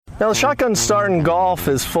Now, the shotgun start in golf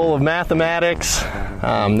is full of mathematics.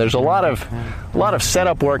 There's a lot of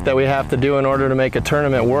setup work that we have to do in order to make a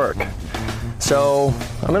tournament work. So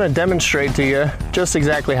I'm going to demonstrate to you just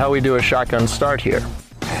exactly how we do a shotgun start here.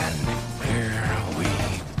 And here we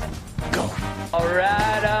go. All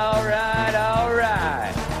right, all right, all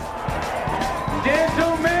right.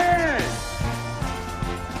 Gentlemen,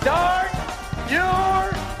 start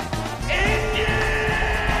your engine!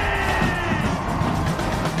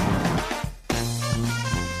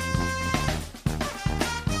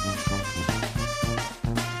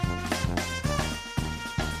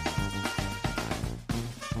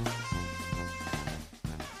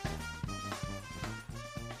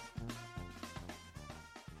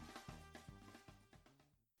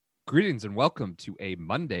 Greetings and welcome to a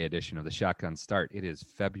Monday edition of the Shotgun Start. It is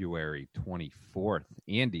February 24th.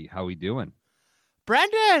 Andy, how we doing?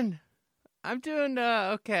 Brendan, I'm doing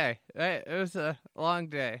okay. It was a long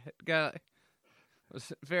day. It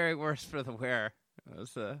was very worse for the wear. It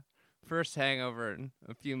was the first hangover in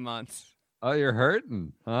a few months. Oh, you're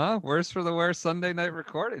hurting, huh? Worse for the wear Sunday night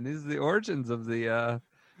recording. These are the origins of the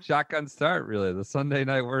Shotgun Start, really. The Sunday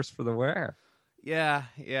night worse for the wear. Yeah.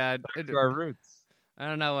 Back to our roots. I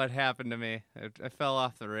don't know what happened to me. I fell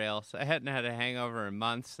off the rails. I hadn't had a hangover in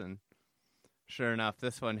months, and sure enough,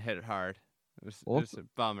 this one hit hard. It was a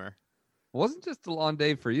bummer. It wasn't just a long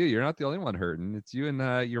day for you. You're not the only one hurting. It's you and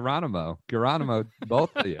Geronimo. Geronimo,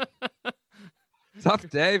 both of you. Tough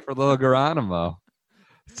day for little Geronimo.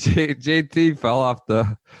 JT fell off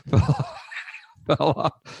the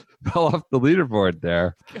leaderboard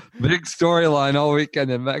there. Big storyline all weekend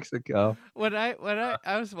in Mexico. When I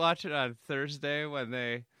was watching on Thursday when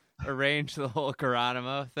they arranged the whole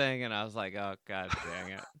Geronimo thing, and I was like, oh god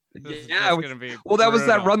dang it. This is gonna be well, that was that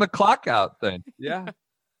brutal. run the clock out thing. Yeah.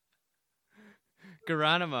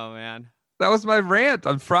 Geronimo, man. That was my rant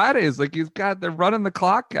on Fridays. Like, they're running the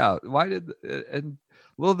clock out. And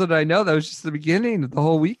little did I know that was just the beginning of the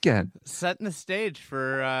whole weekend. Setting the stage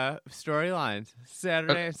for storylines.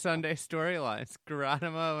 Saturday and Sunday storylines.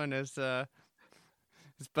 Geronimo and his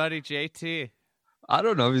buddy JT. I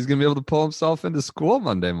don't know if he's going to be able to pull himself into school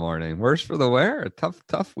Monday morning. Worse for the wear.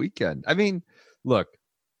 Tough weekend. I mean, look,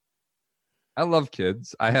 I love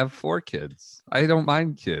kids. I have 4 kids. I don't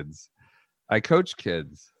mind kids. I coach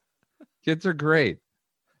kids. Kids are great.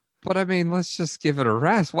 But I mean, let's just give it a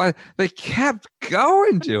rest. Why they kept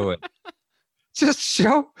going to it? Just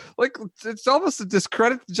show, like, it's almost a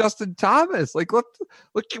discredit to Justin Thomas. Like, look,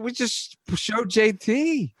 can we just show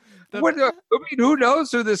JT? I mean, who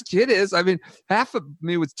knows who this kid is? I mean, half of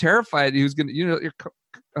me was terrified he was going to, you're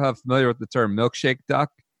familiar with the term milkshake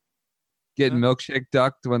duck? Getting milkshake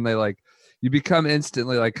ducked when they, like, you become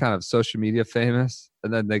instantly, like, kind of social media famous,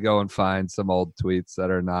 and then they go and find some old tweets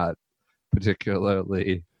that are not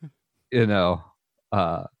particularly, in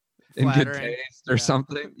good taste or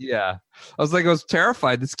something. Yeah. I was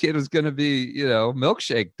terrified this kid was going to be,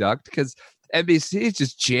 milkshake ducked because NBC is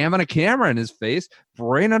just jamming a camera in his face,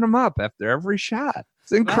 braining him up after every shot.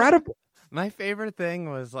 It's incredible. My favorite thing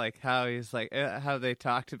was like how he's like, how they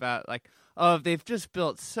talked about like, oh, they've just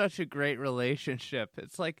built such a great relationship.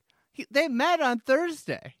 It's like they met on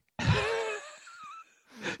Thursday.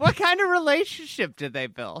 What kind of relationship did they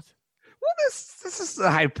build? Well, this is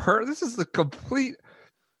this is the complete,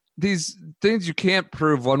 these things you can't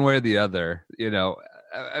prove one way or the other.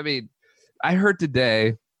 I mean, I heard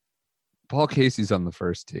today Paul Casey's on the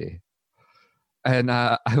first tee, and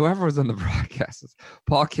whoever was on the broadcast,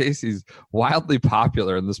 Paul Casey's wildly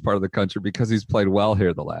popular in this part of the country because he's played well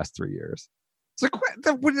here the last 3 years. It's like,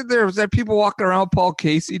 was there people walking around with Paul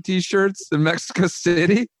Casey t-shirts in Mexico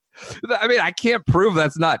City? I mean, I can't prove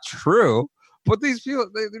that's not true. But these people,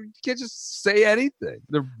 they can't just say anything.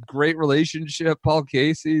 They're great relationship. Paul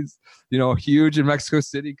Casey's, huge in Mexico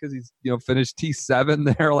City because he's, finished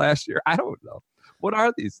T7 there last year. I don't know. What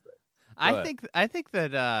are these things? I think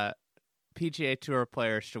that PGA Tour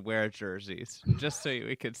players should wear jerseys just so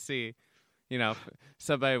we could see,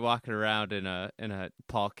 somebody walking around in a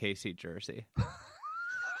Paul Casey jersey.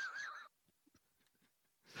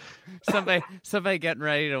 Somebody getting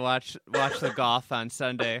ready to watch the golf on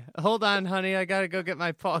Sunday. Hold on, honey, I gotta go get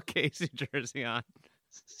my Paul Casey jersey on.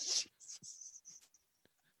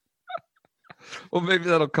 Well, maybe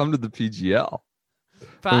that'll come to the PGL.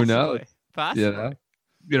 Possibly. Who knows? Possibly.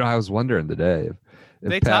 I was wondering today if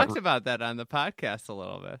they talked about that on the podcast a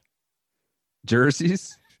little bit.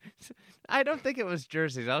 Jerseys? I don't think it was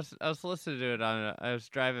jerseys. I was listening to it I was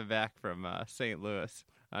driving back from St. Louis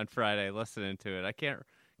on Friday, listening to it. I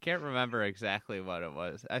can't remember exactly what it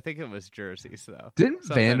was. I think it was jerseys, though. Didn't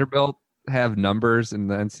Vanderbilt have numbers in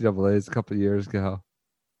the NCAAs a couple of years ago?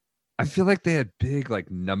 I feel like they had big like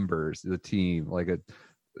numbers. The team, like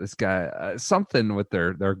this guy, something with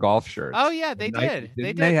their golf shirts. Oh yeah, they Nike, did. They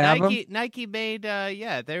didn't did. have Nike made.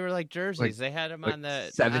 Yeah, they were like jerseys. They had them like on the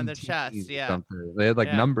 17 chest. or Yeah. something. They had like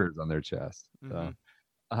Yeah. numbers on their chest. Mhm.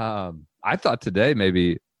 So, I thought today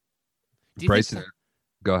maybe Do you Bryson. think,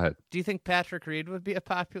 Go ahead. do you think Patrick Reed would be a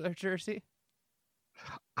popular jersey?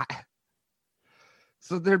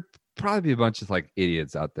 So there'd probably be a bunch of like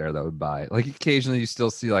idiots out there that would buy it. Like occasionally you still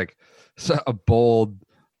see like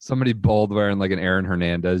somebody bold wearing like an Aaron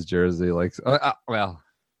Hernandez jersey. Like, well,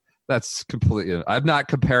 that's completely. I'm not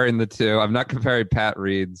comparing the two. I'm not comparing Pat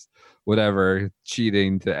Reed's whatever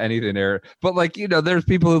cheating to anything there. But like, there's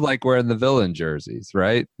people who like wearing the villain jerseys,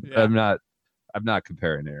 right? Yeah. I'm not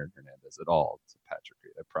comparing Aaron Hernandez at all to Patrick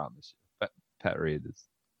Reed. I promise you. Pat Reed is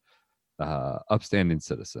upstanding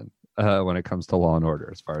citizen when it comes to law and order,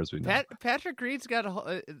 as far as we know. Patrick Reed's got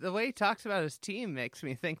the way he talks about his team makes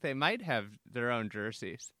me think they might have their own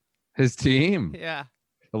jerseys. His team. Yeah.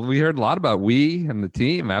 We heard a lot about we and the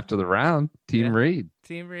team after the round. Team Reed.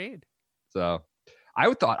 Team Reed. So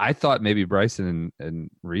I thought maybe Bryson and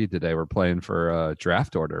Reed today were playing for a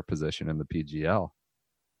draft order position in the PGL.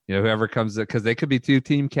 Whoever comes, because they could be two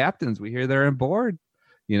team captains. We hear they're on board.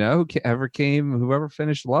 Whoever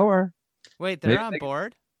finished lower. Wait, they're on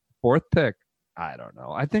board? Fourth pick. I don't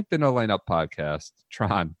know. I think the No Line Up podcast,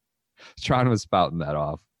 Tron was spouting that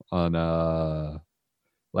off on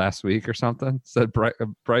last week or something. Said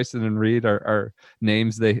Bryson and Reed are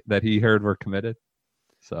names that he heard were committed.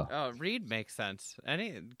 So Reed makes sense.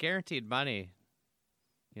 Any guaranteed money,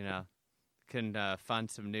 can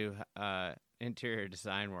fund some new interior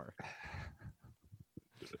design work.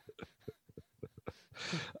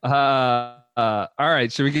 All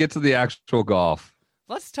right. Should we get to the actual golf?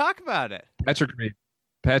 Let's talk about it.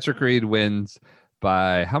 Patrick Reed wins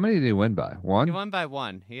by how many did he win by? One? He won by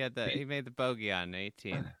one. He made the bogey on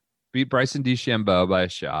 18. Beat Bryson DeChambeau by a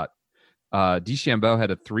shot. DeChambeau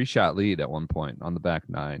had a 3-shot lead at one point on the back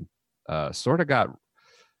nine. Sort of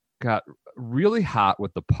got really hot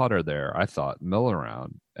with the putter there, I thought, mill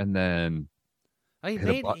around. And then he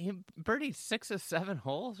birdied 6 of 7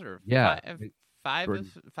 holes, or five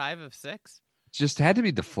of 6. Just had to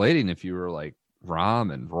be deflating if you were like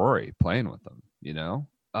Rahm and Rory playing with them,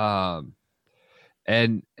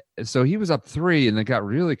 and so he was up 3 and then got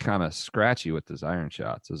really kind of scratchy with his iron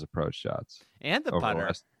shots, his approach shots, and the putter. The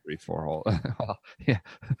last 3-4 holes. Well, yeah,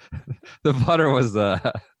 the putter was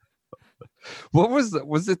what was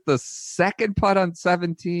it? The second putt on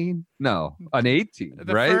 17? No, on 18.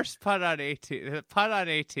 The right? first putt on 18. The putt on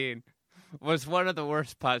 18 was one of the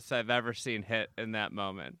worst putts I've ever seen hit in that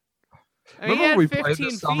moment. Remember he had we 15 played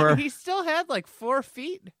this feet. summer? He still had like 4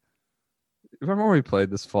 feet. Remember when we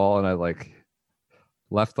played this fall and I like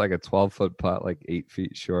left like a 12-foot putt like 8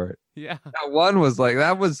 feet short? Yeah. That one was like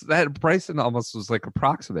that Bryson almost was like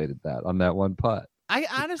approximated that on that one putt. I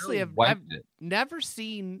honestly I've never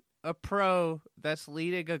seen a pro that's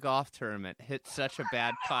leading a golf tournament hit such a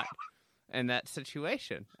bad putt in that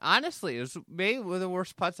situation. Honestly, it was maybe one of the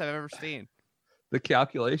worst putts I've ever seen. The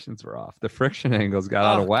calculations were off. The friction angles got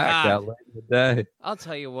out of whack that late in the day. I'll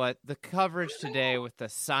tell you what, the coverage today with the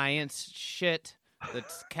science shit, the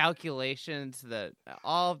calculations, it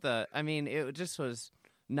just was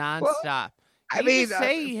nonstop.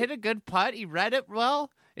 He hit a good putt. He read it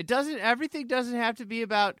well. Everything doesn't have to be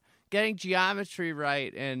about getting geometry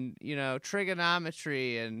right and,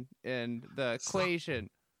 trigonometry and the equation.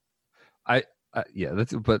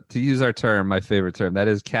 But to use our term, my favorite term, that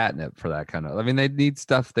is catnip for that kind of. They need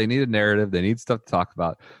stuff. They need a narrative. They need stuff to talk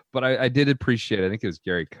about. But I did appreciate. I think it was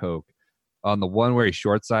Gary Koch on the one where he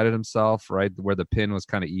short-sided himself, right where the pin was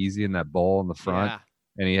kind of easy in that bowl in the front,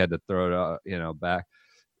 and he had to throw it, back.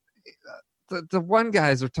 The one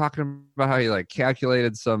guys were talking about how he like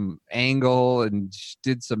calculated some angle and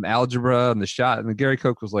did some algebra on the shot, and then Gary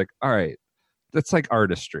Koch was like, "All right. That's like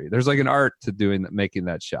artistry. There's like an art to making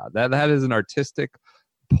that shot. That is an artistic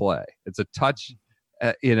play. It's a touch,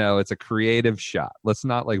 it's a creative shot. Let's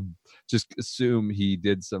not like just assume he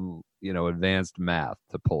did some, advanced math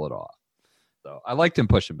to pull it off." So I liked him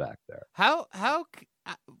pushing back there.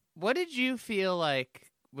 What did you feel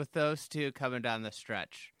like with those two coming down the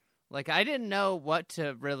stretch? Like, I didn't know what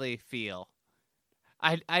to really feel.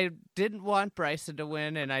 I didn't want Bryson to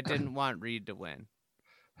win, and I didn't want Reed to win.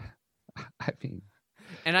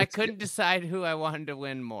 And I couldn't decide who I wanted to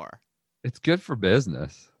win more. It's good for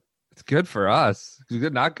business. It's good for us.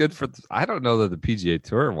 It's not good for. I don't know that the PGA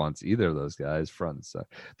Tour wants either of those guys front and center.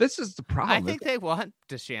 This is the problem. I think they want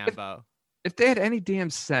DeChambeau. If they had any damn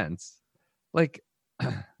sense, like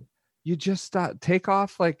you just take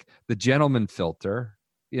off like the gentleman filter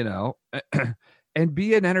you know, and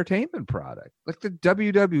be an entertainment product. Like the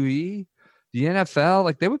WWE, the NFL,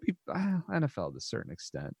 like they would be, NFL to a certain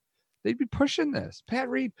extent. They'd be pushing this. Pat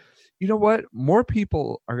Reed, you know what? More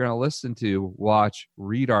people are going to listen to, watch,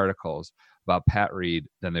 read articles about Pat Reed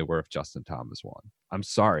than they were if Justin Thomas won. I'm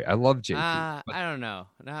sorry. I love JT. I don't know.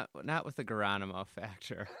 Not with the Geronimo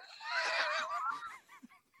factor.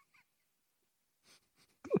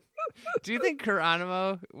 Do you think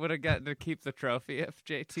Geronimo would have gotten to keep the trophy if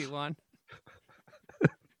JT won?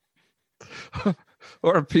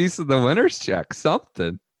 Or a piece of the winner's check,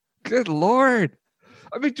 something. Good Lord.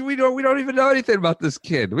 I mean, we don't even know anything about this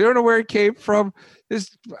kid. We don't know where he came from.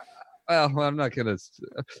 I'm not gonna.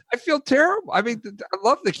 I feel terrible. I mean, I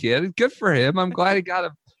love the kid. Good for him. I'm glad he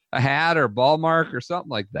got a hat or a ball mark or something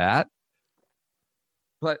like that.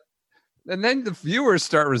 And then the viewers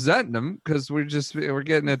start resenting him because we're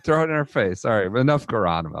getting it thrown in our face. All right, enough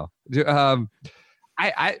Geronimo.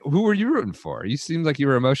 Who were you rooting for? You seemed like you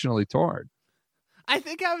were emotionally torn. I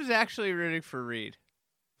think I was actually rooting for Reed.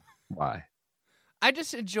 Why? I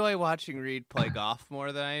just enjoy watching Reed play golf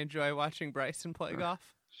more than I enjoy watching Bryson play golf.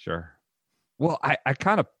 Sure. Well, I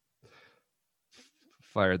kind of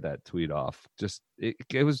fired that tweet off. Just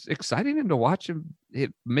it was exciting to watch him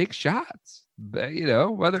make shots. You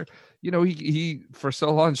know, whether he for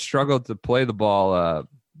so long struggled to play the ball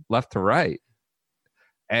left to right,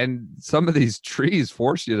 and some of these trees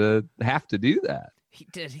force you to have to do that. He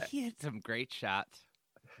did. He hit some great shots.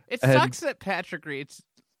 It sucks that Patrick Reed's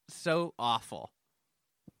so awful.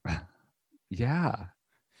 Yeah.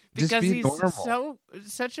 Because he's normal.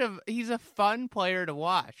 he's a fun player to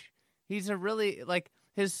watch. He's a really, like,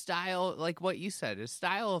 his style, like what you said, his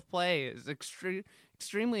style of play is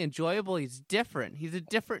extremely enjoyable. He's different. He's a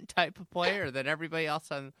different type of player than everybody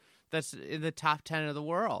else that's in the top 10 of the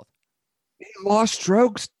world. He lost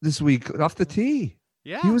strokes this week off the tee.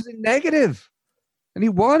 Yeah. He was in negative. And he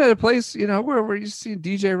won at a place, where you see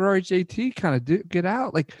DJ Rory JT kind of get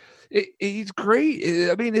out. Like, he's great.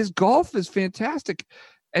 I mean, his golf is fantastic.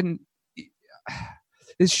 And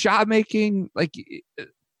his shot making, like, it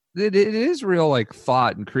is real, like,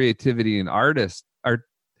 thought and creativity and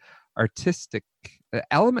artistic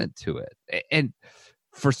element to it. And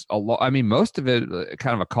for most of it,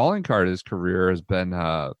 kind of a calling card of his career has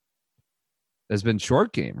been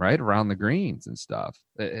short game, right? Around the greens and stuff.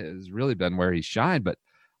 It has really been where he shined. But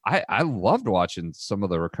I loved watching some of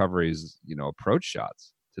the recoveries, approach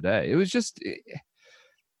shots today. It was just,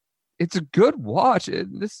 it's a good watch.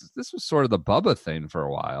 This was sort of the Bubba thing for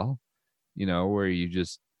a while, where you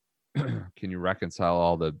just, can you reconcile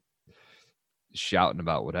all the shouting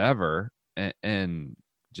about whatever and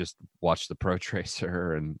just watch the pro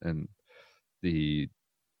tracer and the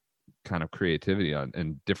kind of creativity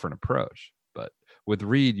and different approach. But with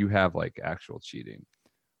Reed, you have, like, actual cheating.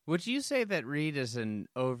 Would you say that Reed is an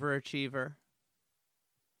overachiever?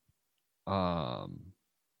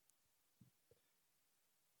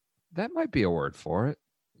 That might be a word for it.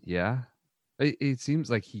 Yeah. It seems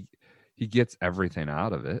like he gets everything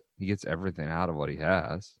out of it. He gets everything out of what he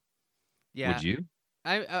has. Yeah. Would you?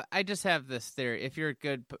 I just have this theory. If you're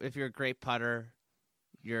a great putter,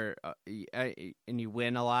 and you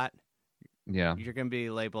win a lot, yeah, you're going to be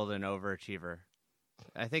labeled an overachiever.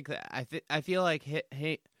 I think that I feel like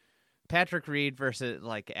Patrick Reed versus,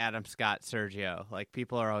 like, Adam Scott, Sergio. Like,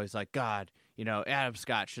 people are always like, God, Adam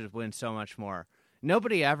Scott should win so much more.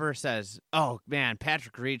 Nobody ever says, oh man,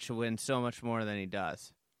 Patrick Reed should win so much more than he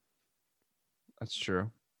does. That's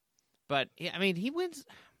true. But I mean, he wins.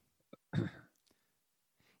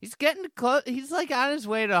 He's getting close. He's, like, on his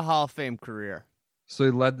way to a Hall of Fame career. So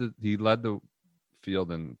he led the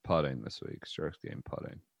field in putting this week. Strokes game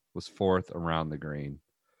putting was 4th around the green,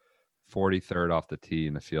 43rd off the tee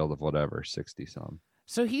in the field of whatever 60 some.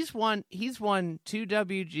 So he's won 2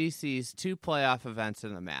 WGCs, 2 playoff events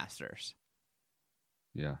in the Masters.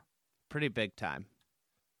 Yeah, pretty big time.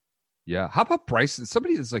 Yeah. How about Bryson?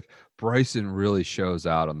 Somebody that's like, Bryson really shows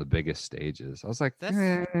out on the biggest stages. I was like,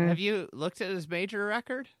 Have you looked at his major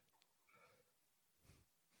record?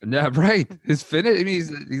 Yeah, right. His finish. I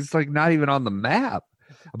mean, he's like not even on the map.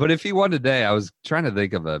 But if he won today, I was trying to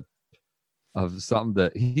think of something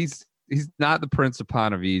that he's not the Prince of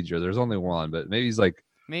Pontevedra. There's only one, but maybe he's like,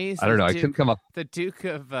 I don't know. I couldn't come up. The Duke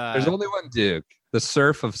of. There's only one Duke. The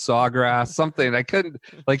Surf of Sawgrass. Something I couldn't.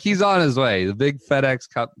 Like, he's on his way. The big FedEx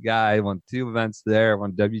Cup guy won 2 events there.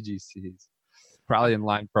 Won WGCs. Probably in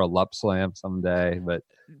line for a Lup Slam someday. But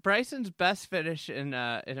Bryson's best finish in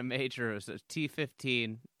a major was a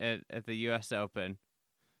T15 at the U.S. Open.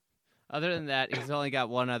 Other than that, he's only got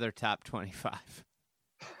one other top 25.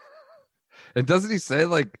 And doesn't he say,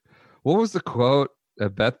 like, what was the quote? a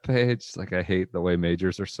Bethpage, like I hate the way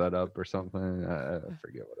majors are set up or something. I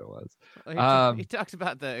forget what it was. He talked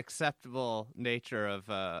about the acceptable nature of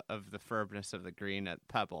the firmness of the green at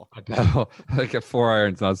Pebble. Like a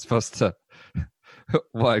 4-iron's not supposed to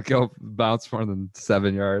go bounce more than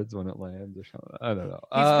 7 yards when it lands or something. I don't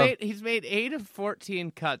know. He's made 8 of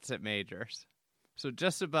 14 cuts at majors, so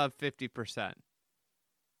just above 50%.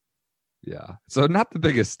 Yeah, so not the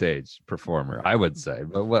biggest stage performer, I would say,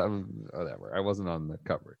 but whatever. I wasn't on the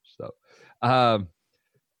coverage, so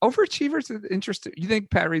overachievers is interesting. You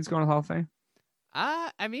think Pat Reed's going to Hall of Fame?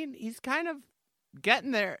 I mean, he's kind of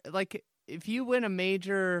getting there. Like, if you win a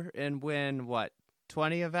major and win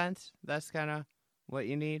 20 events, that's kind of what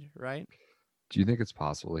you need, right? Do you think it's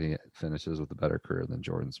possible he finishes with a better career than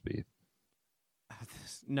Jordan Spieth?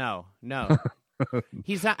 No.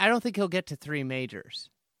 He's not. I don't think he'll get to 3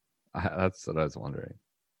 majors. That's what I was wondering.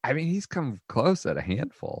 I mean, he's come close at a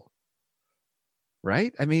handful,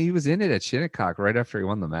 right? I mean, he was in it at Shinnecock right after he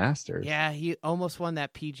won the Masters. Yeah, he almost won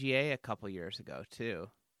that PGA a couple years ago, too.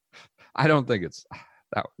 I don't think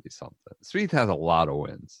that would be something. Spieth has a lot of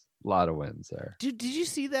wins there. Dude, did you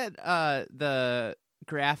see that the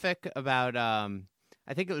graphic about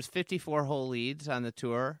I think it was 54-hole leads on the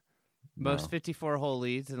tour? Most 54-hole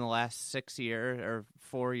leads in the last 6 years or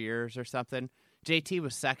 4 years or something. JT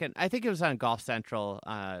was second. I think it was on Golf Central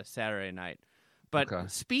Saturday night. But okay.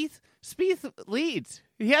 Spieth leads.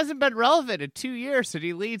 He hasn't been relevant in 2 years, and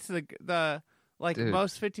he leads the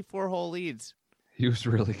most 54-hole leads. He was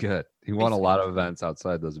really good. He won a lot of events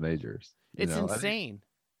outside those majors. It's insane.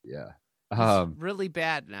 Yeah. It's really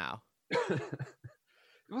bad now.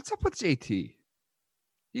 What's up with JT?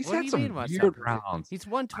 He's what had do you some mean, weird rounds. He's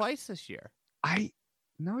won twice this year.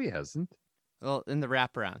 No, he hasn't. Well, in the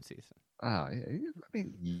wraparound season. Oh, I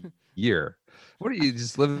mean, year. What are you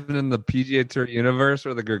just living in the PGA Tour universe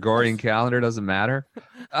where the Gregorian calendar doesn't matter?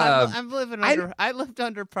 I'm living under. I lived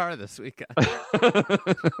under par this weekend.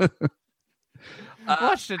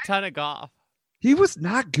 Watched a ton of golf. He was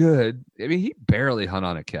not good. I mean, he barely hung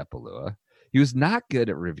on at Kapalua. He was not good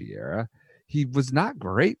at Riviera. He was not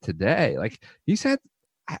great today. Like he's had.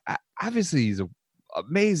 Obviously, he's an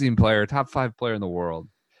amazing player, top 5 player in the world.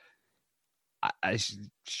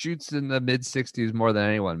 Shoots in the mid 60s more than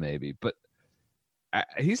anyone, maybe, but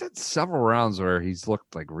he's had several rounds where he's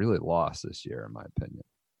looked like really lost this year, in my opinion.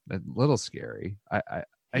 A little scary.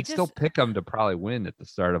 I'd still pick him to probably win at the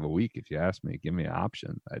start of a week if you ask me. Give me an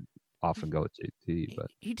option. I'd often go with JT, but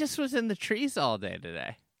he just was in the trees all day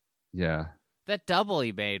today. Yeah, that double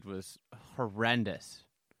he made was horrendous.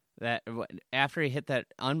 That after he hit that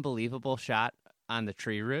unbelievable shot on the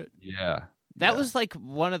tree root. Yeah, that was like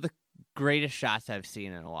one of the greatest shots I've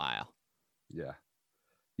seen in a while. Yeah,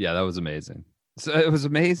 that was amazing. So it was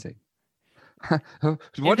amazing. And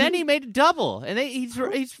then he made a double, and he's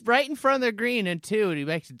right in front of the green in 2, and he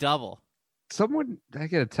makes a double. Did I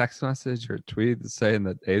get a text message or a tweet saying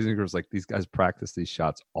that Azinger was like, these guys practice these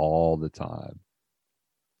shots all the time.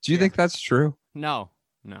 Do you think that's true? No.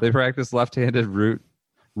 They practice left-handed root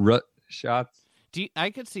shots. I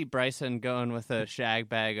could see Bryson going with a shag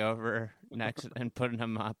bag over next and putting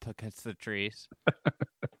him up against the trees.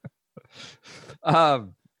 All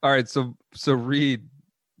right, so Reed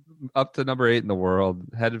up to number 8 in the world,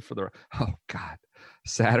 headed for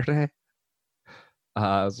Saturday.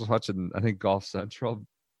 I was watching, I think, Golf Central.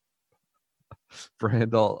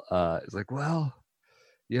 Brandel is like, well,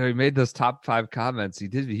 he made those top 5 comments.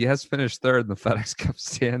 He has finished 3rd in the FedEx Cup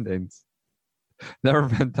standings. Never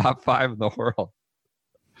been top 5 in the world.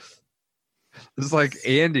 It's like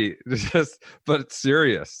Andy, but it's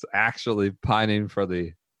serious, actually pining for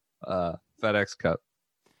the FedEx Cup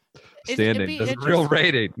standing. That's a real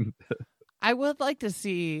rating. I would like to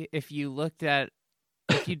see if you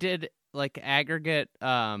did like aggregate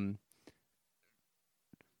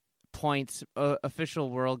points, official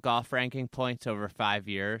world golf ranking points over 5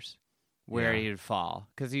 years, where he'd fall.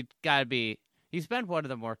 Because he's been one of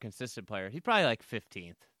the more consistent players. He's probably like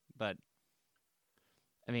 15th, but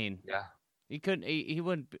I mean, he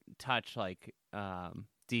wouldn't touch like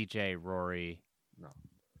DJ, Rory, no,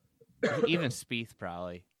 even Spieth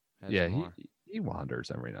probably. He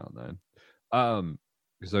wanders every now and then.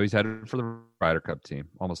 So he's headed for the Ryder Cup team,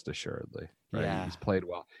 almost assuredly. Right? Yeah. He's played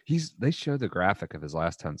well. They showed the graphic of his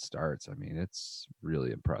last 10 starts. I mean, it's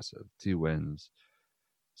really impressive. 2 wins,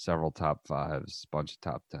 several top 5s, bunch of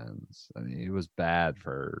top 10s. I mean, it was bad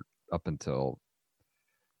for up until,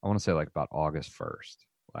 I want to say, like about August 1st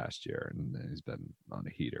last year, and he's been on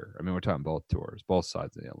a heater. I mean, we're talking both tours, both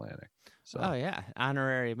sides of the Atlantic. So,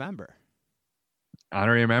 honorary member.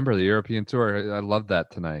 Honorary member of the European Tour. I love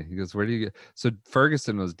that tonight. He goes, "Where do you get?" So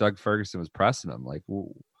Doug Ferguson was pressing him like,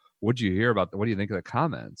 "What'd you hear about? What do you think of the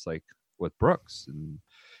comments like with Brooks?" And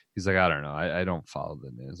he's like, "I don't know. I don't follow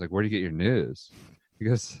the news." Like, where do you get your news? He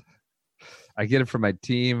goes, "I get it from my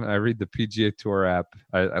team. I read the PGA Tour app.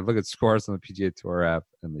 I look at scores on the PGA Tour app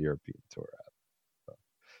and the European Tour app." So,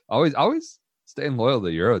 always staying loyal to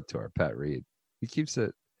the Euro Tour. Pat Reed. He keeps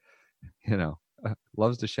it.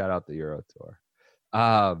 Loves to shout out the Euro Tour.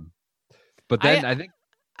 But then I think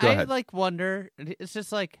go ahead. like wonder. It's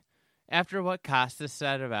just like after what Costas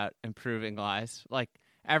said about improving lies. Like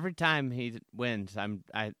every time he wins,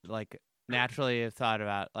 I like naturally have thought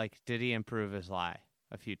about like, did he improve his lie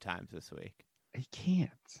a few times this week? He can't.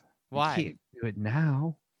 Why? You can't do it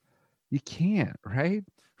now. You can't, right?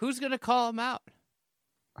 Who's gonna call him out?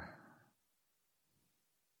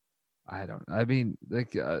 I mean,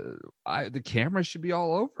 like, the camera should be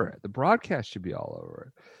all over it. The broadcast should be all over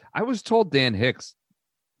it. I was told Dan Hicks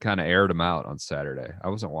kind of aired him out on Saturday. I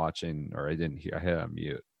wasn't watching, or I didn't hear. I had it on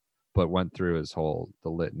mute, but went through the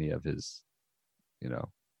litany of his,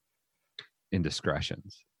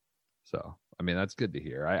 indiscretions. So, I mean, that's good to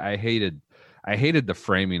hear. I hated the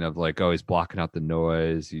framing of like, oh, he's blocking out the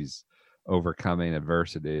noise. He's overcoming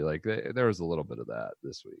adversity. Like there was a little bit of that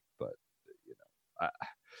this week, but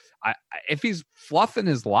if he's fluffing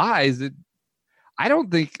his lies, I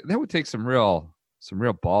don't think that would take some real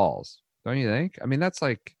balls, don't you think? I mean, that's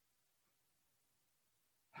like,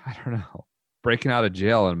 I don't know, breaking out of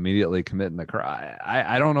jail and immediately committing the crime.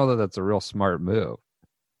 I don't know that that's a real smart move.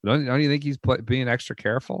 Don't you think he's being extra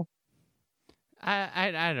careful?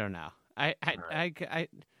 I don't know. I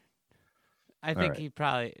think he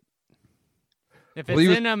probably, if it's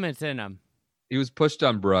in him, it's in him. He was pushed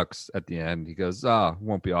on Brooks at the end. He goes, "Oh, it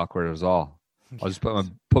won't be awkward at all. I'll just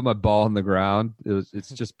put my ball on the ground. It's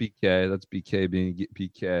just BK. That's BK being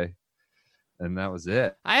BK." And that was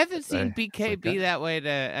it. I haven't seen BK be that way to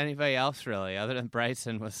anybody else, really, other than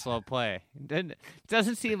Bryson with slow play. It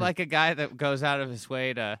doesn't seem like a guy that goes out of his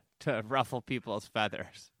way to ruffle people's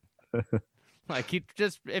feathers. Like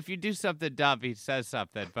if you do something dumb, he says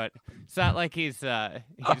something, but it's not like he's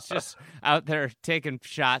just out there taking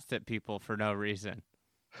shots at people for no reason.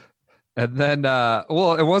 And then, it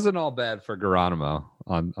wasn't all bad for Geronimo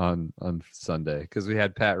on Sunday because we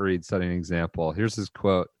had Pat Reed setting an example. Here's his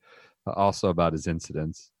quote, also about his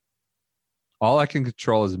incidents. "All I can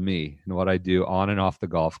control is me and what I do on and off the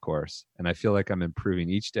golf course, and I feel like I'm improving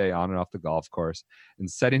each day on and off the golf course and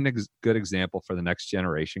setting a good example for the next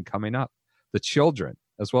generation coming up. The children,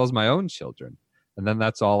 as well as my own children. And then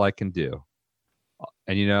that's all I can do.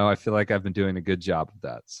 And, I feel like I've been doing a good job of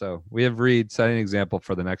that." So we have Reed setting an example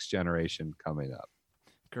for the next generation coming up.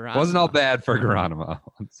 Geronimo. Wasn't all bad for Geronimo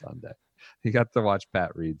on Sunday. He got to watch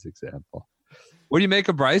Pat Reed's example. What do you make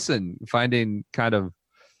of Bryson finding kind of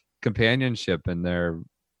companionship in their,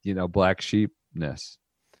 black sheepness?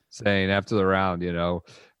 Saying after the round,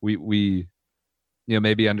 we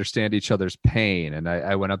maybe understand each other's pain. And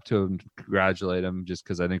I went up to him to congratulate him just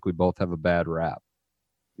because I think we both have a bad rap.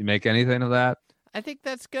 You make anything of that? I think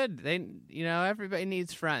that's good. Everybody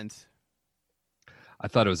needs friends. I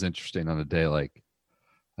thought it was interesting on a day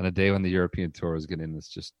when the European Tour was getting this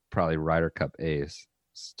just probably Ryder Cup ace.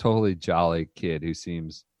 It's totally jolly kid who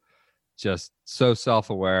seems just so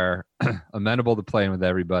self-aware, amenable to playing with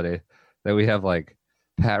everybody, that we have like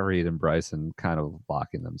Pat Reed and Bryson kind of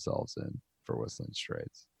locking themselves in for Whistling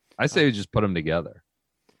Straits. I say we just put them together.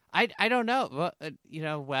 I don't know.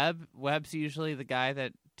 Well, Webb's usually the guy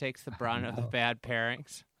that takes the brunt of the bad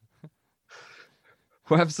pairings.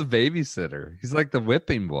 Webb's the babysitter. He's like the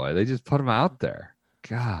whipping boy. They just put him out there.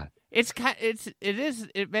 God. It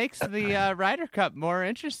makes the Ryder Cup more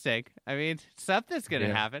interesting. I mean, something's going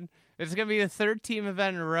to happen. It's going to be the third team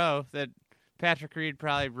event in a row that Patrick Reed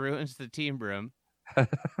probably ruins the team room.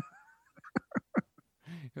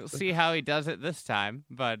 We'll see how he does it this time.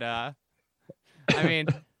 But, I mean,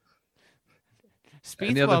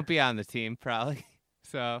 Spieth won't be on the team probably.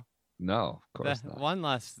 So no, of course not. One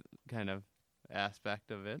less kind of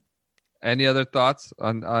aspect of it. Any other thoughts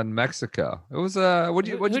on Mexico? It was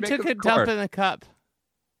who took a dump in the cup?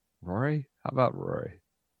 Rory? How about Rory?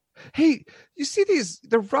 Hey, you see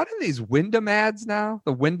they're running these Wyndham ads now,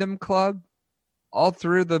 the Wyndham Club, all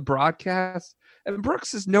through the broadcast, and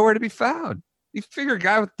Brooks is nowhere to be found. You figure a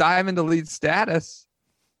guy with Diamond Elite status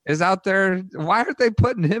is out there. Why aren't they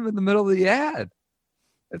putting him in the middle of the ad?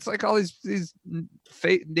 It's like all these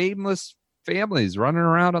nameless families running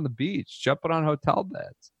around on the beach, jumping on hotel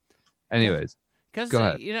beds. Anyways, because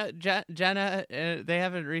Jenna, they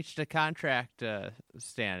haven't reached a contract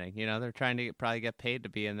standing. They're trying to probably get paid to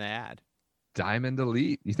be in the ad. Diamond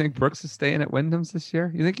Elite. You think Brooks is staying at Wyndham's this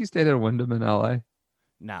year? You think he stayed at a Wyndham in LA?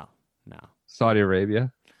 No. Saudi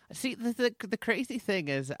Arabia? See, the crazy thing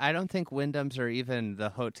is, I don't think Wyndham's are even the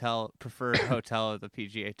preferred hotel of the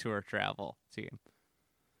PGA Tour travel team.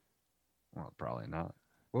 Well, probably not.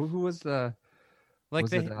 Well, who was the? Like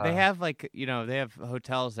was they it, have they have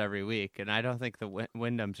hotels every week, and I don't think the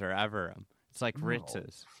Wyndham's are ever them. It's like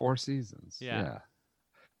Ritz's. Four Seasons. Yeah.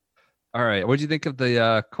 All right. What'd you think of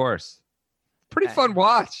the course? Pretty fun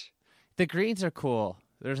watch. The greens are cool.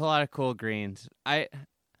 There's a lot of cool greens. I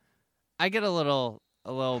get a little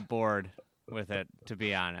bored with it, to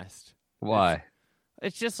be honest. Why?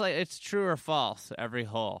 It's just like it's true or false every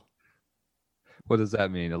hole. What does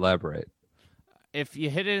that mean? Elaborate. If you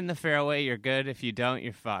hit it in the fairway, you're good. If you don't,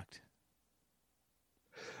 you're fucked.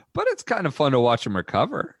 But it's kind of fun to watch them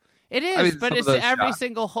recover. It is, I mean, but some it's of those every shots.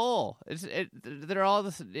 single hole. They're all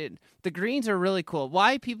the greens are really cool.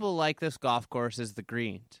 Why people like this golf course is the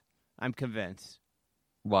greens. I'm convinced.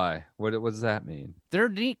 Why? What does that mean? They're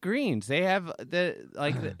neat greens. They have they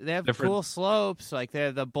have cool slopes. Like they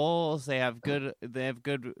have the bowls. They have good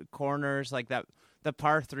corners. Like that. The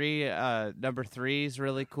par 3 number 3 is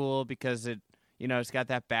really cool because it's got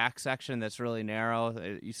that back section that's really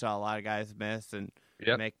narrow. You saw a lot of guys miss and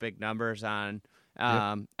make big numbers on.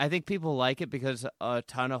 I think people like it because a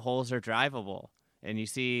ton of holes are drivable, and you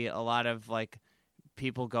see a lot of like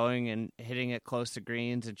people going and hitting it close to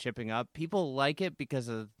greens and chipping up. People like it because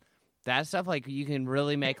of that stuff. Like you can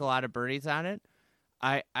really make a lot of birdies on it.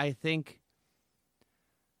 I think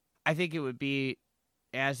it would be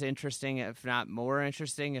as interesting, if not more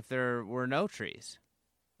interesting, if there were no trees,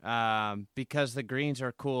 because the greens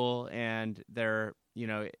are cool and they're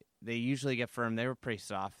they usually get firm. They were pretty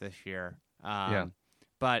soft this year.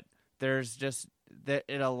 But there's just that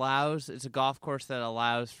it's a golf course that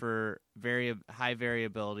allows for very high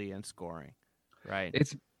variability in scoring, right?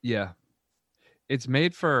 It's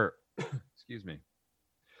made for excuse me,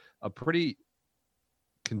 a pretty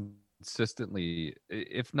consistently,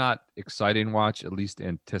 if not exciting watch, at least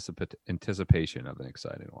anticipation of an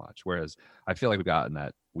exciting watch. Whereas I feel like we've gotten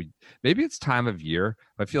that. Maybe it's time of year,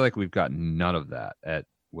 but I feel like we've gotten none of that at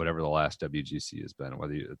whatever the last WGC has been,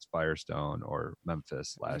 whether it's Firestone or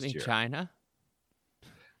Memphis last year. China?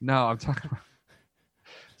 No, I'm talking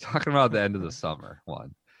about the end of the summer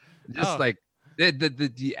one. Just like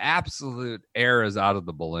the absolute air is out of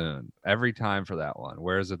the balloon every time for that one.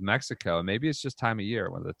 Whereas with Mexico, maybe it's just time of year,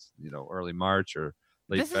 whether it's early March or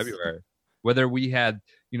late February. Whether we had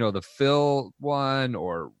the Phil one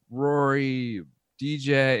or Rory,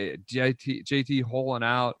 DJ, JT holing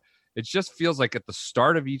out. It just feels like at the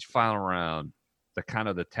start of each final round, the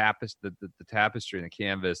tapestry and the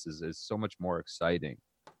canvas is so much more exciting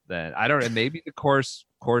than and maybe the course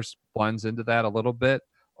blends into that a little bit,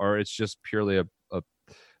 or it's just purely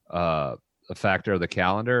a factor of the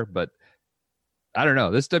calendar. But I don't know.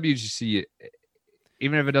 This WGC,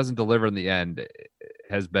 even if it doesn't deliver in the end,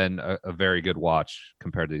 has been a very good watch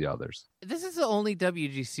compared to the others. This is the only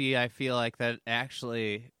WGC I feel like that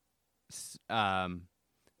actually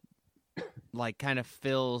like kind of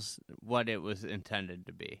fills what it was intended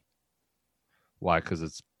to be. Why? Because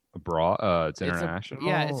it's abroad. It's international.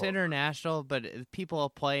 It's international, but people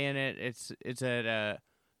play in it. It's at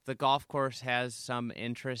the golf course has some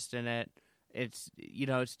interest in it. It's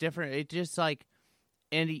it's different. It just like,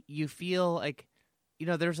 and you feel like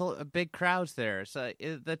there's a big crowds there. So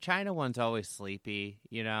the China one's always sleepy.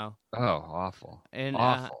 Oh, awful. And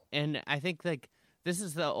awful. And I think like this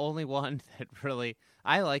is the only one that really.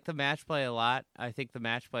 I like the match play a lot. I think the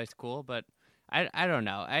match play is cool, but I don't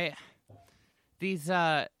know. I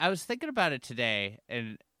was thinking about it today,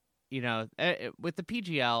 and with the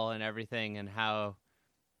PGL and everything, and how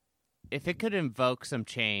if it could invoke some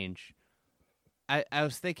change, I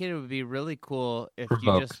was thinking it would be really cool if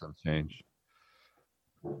provoke you just some change.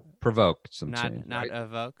 Provoke some change. Not right?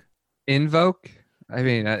 evoke. Invoke. I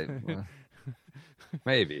mean,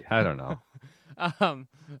 maybe I don't know.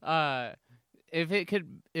 If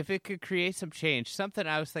it could create some change, something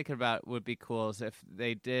I was thinking about would be cool is if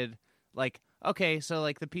they did like, okay, so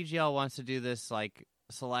like the PGL wants to do this like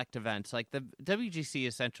select events, like the WGC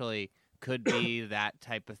essentially could be that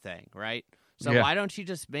type of thing, right? So why don't you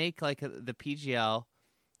just make like the PGL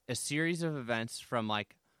a series of events from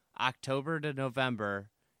like October to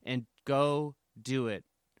November and go do it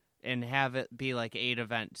and have it be like 8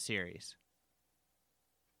 event series.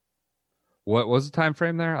 What was the time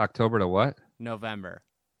frame there? October to what? November,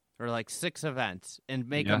 or like 6 events, and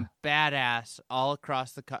make them badass all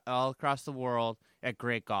across the world at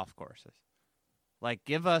great golf courses. Like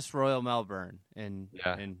give us Royal Melbourne in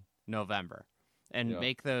November, and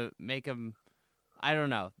make them I don't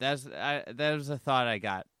know. That was a thought I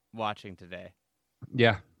got watching today.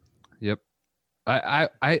 Yeah. Yep. I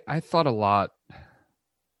thought a lot.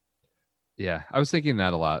 Yeah, I was thinking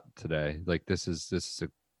that a lot today. Like this is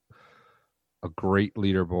a great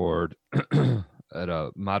leaderboard at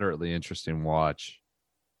a moderately interesting watch.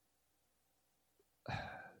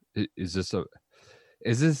 Is this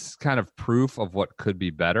kind of proof of what could be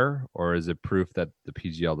better, or is it proof that the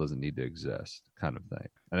PGL doesn't need to exist, kind of thing?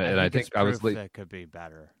 And I think it's I was proof that could be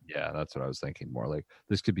better. Yeah, that's what I was thinking. More like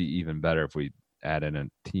this could be even better if we add in a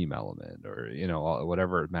team element, or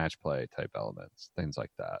whatever match play type elements, things like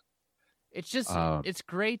that. It's just it's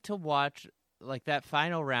great to watch. Like that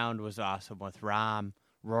final round was awesome with Rahm,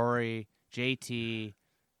 Rory, JT,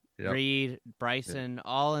 Reed, Bryson,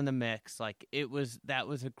 all in the mix. Like that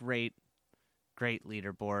was a great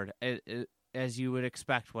leaderboard, as you would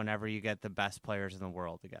expect whenever you get the best players in the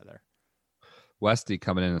world together. Westy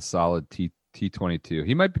coming in a solid T22.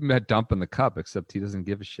 He might be dumping the cup, except he doesn't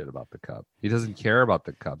give a shit about the cup. He doesn't care about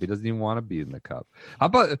the cup. He doesn't even want to be in the cup. How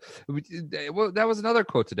about that was another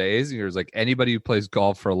quote today. Azinger was like, anybody who plays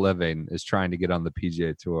golf for a living is trying to get on the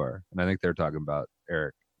PGA Tour. And I think they're talking about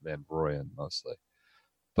Eric Van Brooyen mostly.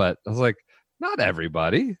 But I was like, not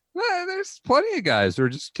everybody. There's plenty of guys who are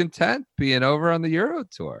just content being over on the Euro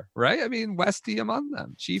Tour, right? I mean, Westy among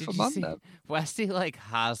them, Chief among them. Westy like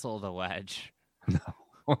hossled a wedge. No.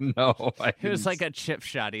 Oh, no. It was like a chip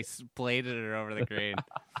shot. He bladed it over the green.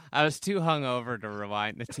 I was too hungover to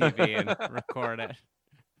rewind the TV and record it.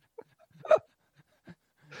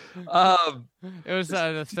 It was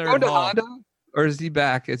the third hole. Honda, or is he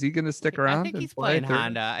back? Is he going to stick around? I think he's playing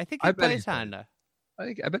Honda. I think he plays Honda.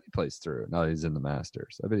 I bet he plays through. No, he's in the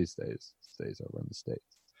Masters. I bet he stays over in the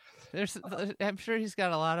States. I'm sure he's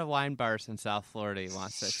got a lot of wine bars in South Florida he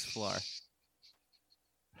wants to explore.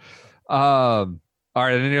 All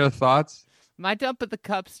right, any other thoughts? My dump of the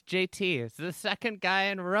cups, JT. It's the second guy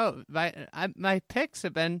in a row. My picks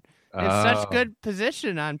have been in such good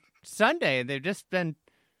position on Sunday. They've just been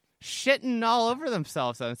shitting all over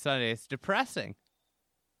themselves on Sunday. It's depressing.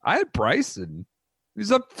 I had Bryson.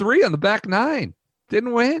 He's up 3 on the back 9.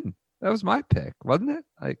 Didn't win. That was my pick, wasn't it?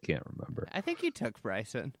 I can't remember. I think you took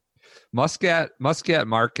Bryson. Muscat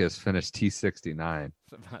Marcus finished T69.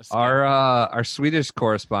 Our Swedish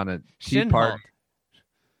correspondent, T Park.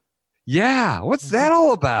 Yeah, what's that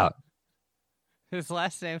all about? His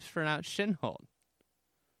last name's pronounced Shinhold.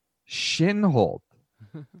 Shinhold.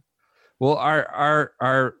 Well,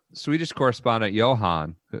 our Swedish correspondent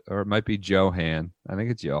Johan, or it might be Johan, I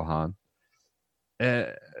think it's Johan,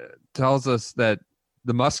 tells us that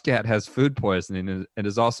the Muscat has food poisoning and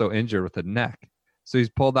is also injured with a neck. So he's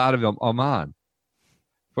pulled out of Oman.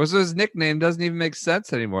 So his nickname doesn't even make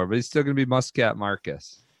sense anymore, but he's still going to be Muscat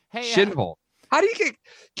Marcus. Hey, Shinhold. How do you get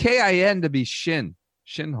K-I-N to be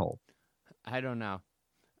Shinhold? I don't know.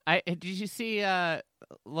 Did you see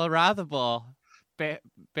Laradable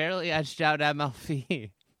barely edged out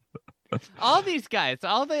MLV? All these guys,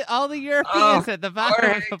 all the Europeans at the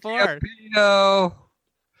bottom of the board.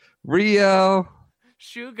 Rio,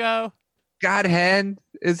 Shugo, Scott Henn.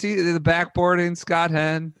 Is he the backboarding? Scott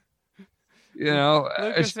Henn.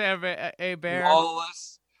 Lucas Bear,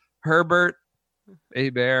 Wallace, Herbert,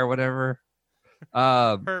 Bear, whatever.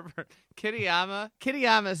 Herbert,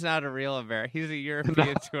 Kitayama is not a real American. He's a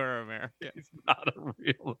European Tour American. He's not a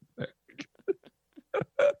real American.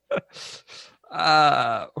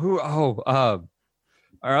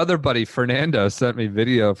 Our other buddy Fernando sent me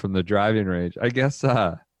video from the driving range. I guess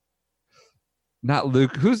not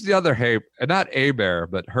Luke. Who's the other not Bear,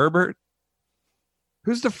 but Herbert?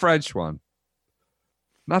 Who's the French one?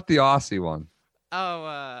 Not the Aussie one.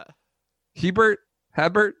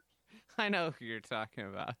 Hebert? I know who you're talking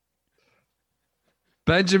about.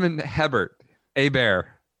 Benjamin Hebert.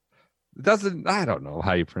 Bear. I don't know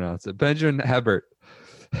how you pronounce it. Benjamin Hebert.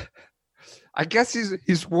 I guess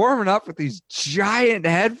he's warming up with these giant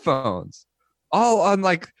headphones. All on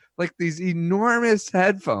like these enormous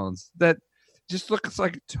headphones that just looks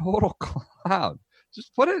like a total clown.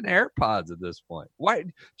 Just put in AirPods at this point. Why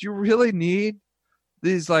do you really need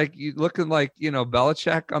these, like, you looking like,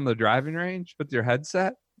 Belichick on the driving range with your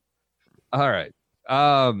headset? All right.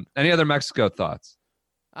 Any other Mexico thoughts?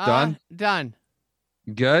 Done? Done.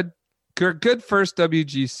 Good first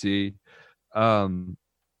WGC. I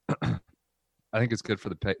think it's good for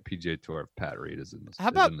the PGA Tour if Pat Reed is in this. How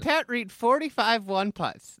about Pat Reed, 45 one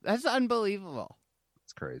putts? That's unbelievable.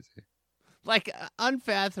 It's crazy. Like,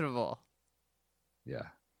 unfathomable. Yeah,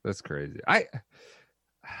 that's crazy.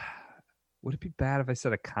 Would it be bad if I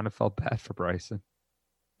said I kind of felt bad for Bryson?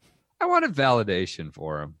 I wanted validation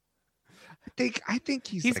for him. I think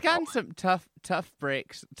He's like, gotten some tough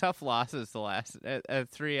breaks, tough losses the last at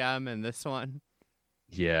 3M and this one.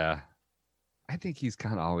 Yeah, I think he's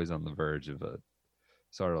kind of always on the verge of a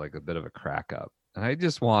sort of like a bit of a crack up, and I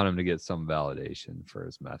just want him to get some validation for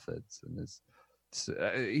his methods and his.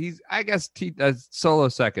 He's, I guess, solo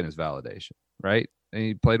second is validation, right? And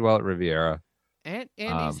he played well at Riviera, And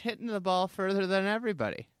he's hitting the ball further than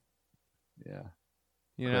everybody. Yeah,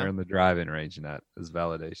 You clearing know? the driving range, and that is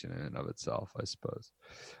validation in and of itself, I suppose.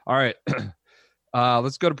 All right,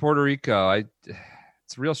 let's go to Puerto Rico.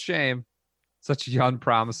 It's a real shame. Such a young,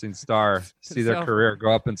 promising star. See their career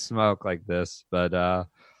go up in smoke like this. But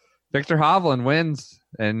Viktor Hovland wins,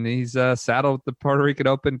 and he's saddled with the Puerto Rican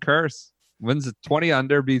Open curse. Wins at 20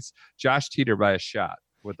 under, beats Josh Teeter by a shot.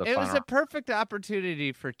 It was a perfect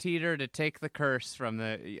opportunity for Teeter to take the curse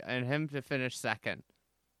and him to finish second.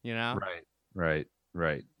 You know? Right.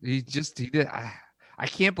 He did. I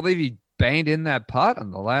can't believe he banged in that putt on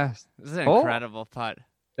the last. This is an incredible putt.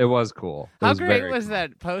 It was cool. How great was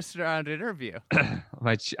that post-round interview?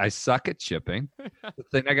 I suck at chipping. The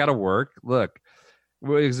thing I got to work. Look,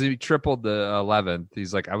 he tripled the 11th.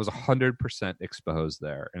 He's like, I was 100% exposed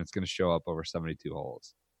there, and it's going to show up over 72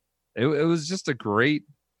 holes. It was just a great.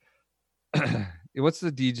 What's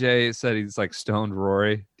the DJ said? He's like Stoned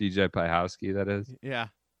Rory, DJ Pyhowski. That is. Yeah.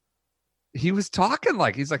 He was talking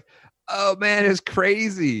like he's like, oh man, it's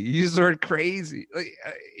crazy. He used the word crazy. Like,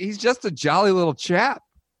 he's just a jolly little chap,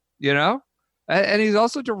 you know. And he's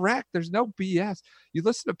also direct. There's no BS. You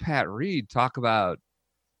listen to Pat Reed talk about,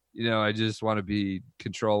 I just want to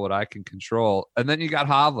control what I can control. And then you got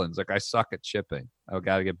Hovland's like, I suck at chipping. I've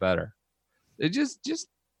got to get better. It just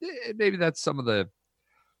maybe that's some of the,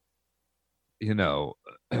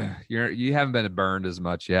 you haven't been burned as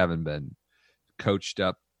much. You haven't been coached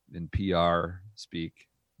up in PR speak,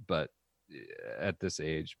 but at this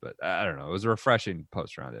age, but I don't know. It was a refreshing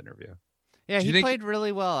post-round interview. Yeah, he played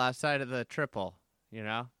really well outside of the triple, He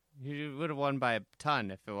would have won by a ton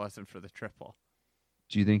if it wasn't for the triple.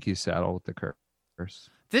 Do you think he's saddled with the curse?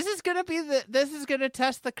 This is going to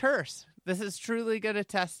test the curse. This is truly going to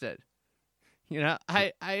test it.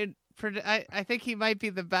 I think he might be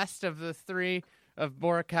the best of the three of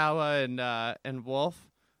Morikawa and Wolf.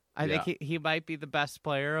 I think he might be the best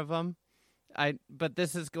player of them. But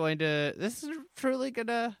this is truly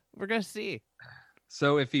we're going to see.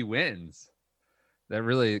 So if he wins, that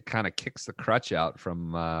really kind of kicks the crutch out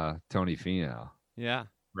from Tony Finau. Yeah.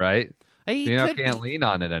 Right? Finau can't lean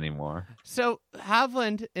on it anymore. So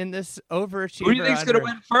Hovland in this overachiever. Who do you think's going to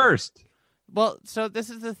win first? Well, so this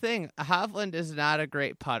is the thing. Hovland is not a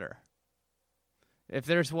great putter. If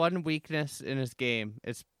there's one weakness in his game,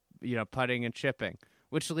 it's putting and chipping,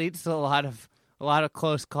 which leads to a lot of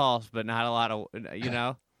close calls, but not a lot of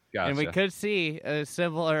Gotcha. And we could see a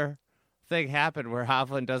similar thing happen where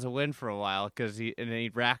Hovland doesn't win for a while because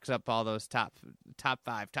he racks up all those top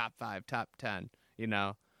 5, top 10.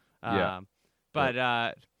 But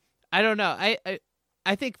I don't know.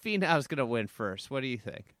 I think Finau's going to win first. What do you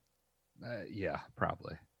think? Yeah,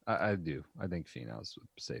 probably. I do. I think Finau's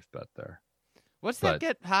a safe bet there. What's that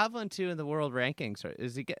get Hovland to in the world rankings? Or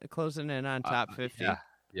is he closing in on top 50?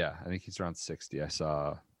 Yeah. I think he's around 60. I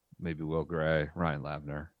saw maybe Will Gray, Ryan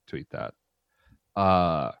Lavner tweet that.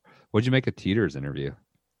 What'd you make of Teeter's interview?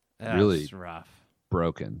 That's really rough.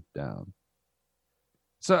 Broken down.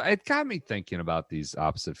 So it got me thinking about these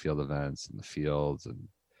opposite field events and the fields, and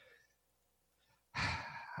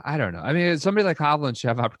I don't know. I mean, somebody like Hovland should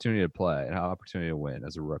have opportunity to play and have opportunity to win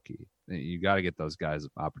as a rookie. You got to get those guys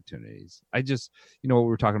opportunities. I just, what we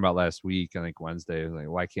were talking about last week, I think Wednesday, like,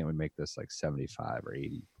 why can't we make this like 75 or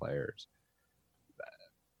 80 players?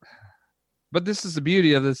 But this is the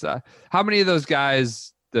beauty of this. How many of those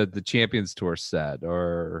guys the Champions Tour said,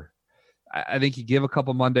 or I think you give a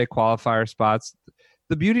couple Monday qualifier spots.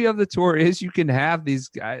 The beauty of the tour is you can have these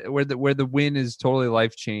guys where the win is totally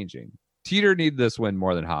life changing. Teeter needed this win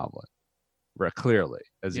more than Hovland, right? Clearly,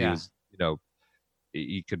 as he was,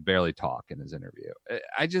 he could barely talk in his interview.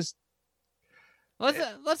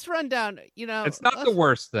 Let's run down. It's not the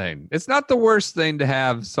worst thing. It's not the worst thing to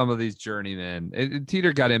have some of these journeymen.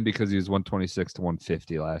 Teeter got in because he was 126 to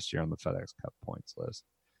 150 last year on the FedEx Cup points list,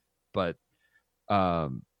 but I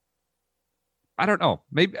don't know.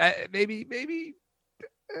 Maybe.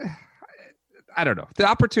 I don't know. The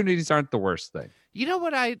opportunities aren't the worst thing. You know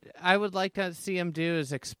what I would like to see him do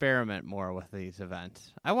is experiment more with these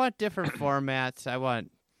events. I want different formats. I want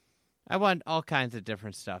all kinds of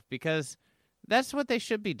different stuff because that's what they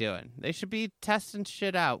should be doing. They should be testing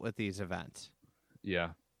shit out with these events.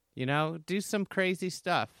 Yeah. Do some crazy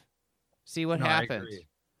stuff. See what happens.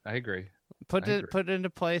 I agree. put into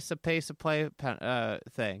place a pace of play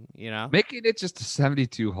thing. Making it just a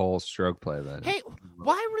 72-hole stroke play then. Hey,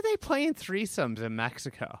 why were they playing threesomes in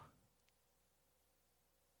Mexico?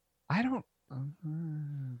 I don't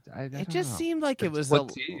It just know. seemed like it was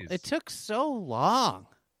it took so long.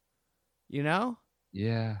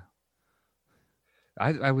 Yeah.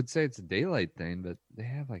 I would say it's a daylight thing, but they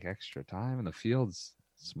have like extra time and the field's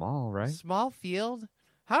small, right? Small field?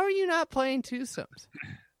 How are you not playing twosomes?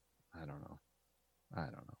 I don't know.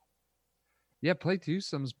 Yeah, play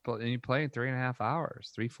twosomes, and you play in 3.5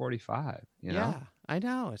 hours, 3:45. You know? I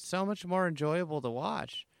know. It's so much more enjoyable to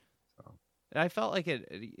watch. So. I felt like it.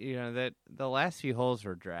 That the last few holes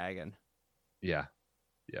were dragging. Yeah.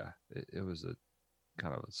 It was a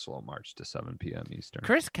kind of a slow march to 7 p.m. Eastern.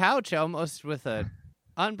 Chris Couch almost with a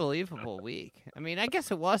unbelievable week. I mean, I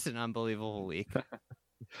guess it was an unbelievable week.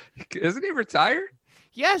 Isn't he retired?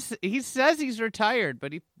 Yes, he says he's retired,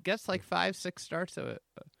 but he gets like 5-6 starts of it.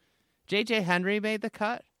 JJ Henry made the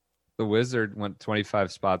cut. The Wizard went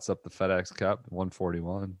 25 spots up the FedEx Cup,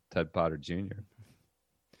 141. Ted Potter Jr.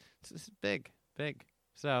 It's big.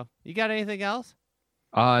 So, you got anything else?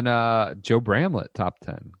 On Joe Bramlett, top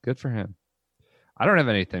 10. Good for him. I don't have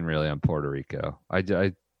anything really on Puerto Rico.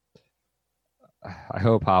 I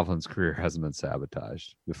hope Hovland's career hasn't been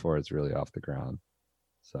sabotaged before it's really off the ground.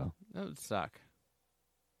 So that would suck.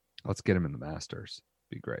 Let's get him in the Masters.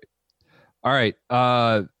 Be great. All right.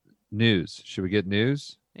 News. Should we get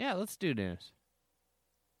news? Yeah, let's do news.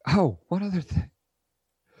 Oh, one other thing.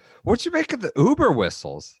 What'd you make of the Uber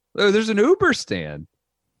whistles? Oh, there's an Uber stand.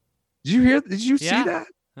 Did you see that?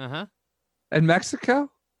 Uh-huh. In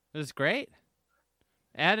Mexico? It was great.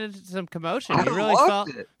 Added some commotion. I You really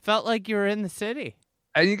felt like you were in the city.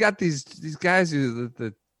 And you got these guys who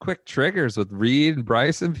the quick triggers with Reed and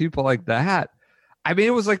Bryson, people like that. I mean,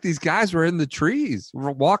 it was like these guys were in the trees,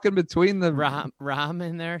 were walking between the Rom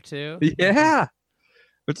in there too. Yeah.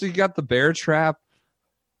 But so you got the bear trap,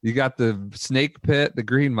 you got the snake pit, the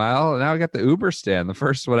Green Mile, and now we got the Uber stand, the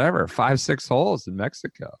first 5-6 holes in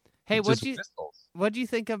Mexico. Hey, what do you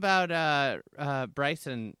think about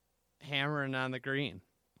Bryson hammering on the green?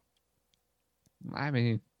 I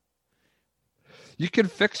mean, you can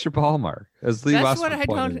fix your ball mark, as Lee That's Westwood what I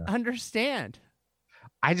pointed don't out. understand.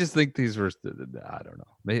 I just think these were, I don't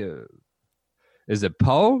know. Maybe, is it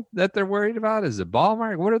Poe that they're worried about? Is it ball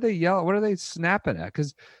mark? What are they yelling? What are they snapping at?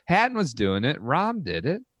 Because Hatton was doing it. Rahm did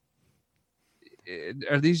it.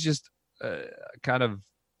 Are these just kind of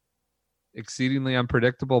exceedingly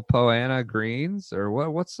unpredictable Poana greens, or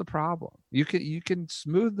what's the problem? You can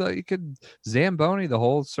Zamboni the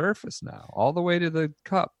whole surface now, all the way to the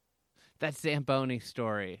cup. That Zamboni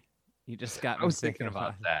story, you just got me I was thinking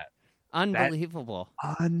about that. Unbelievable.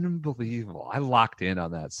 Unbelievable. I locked in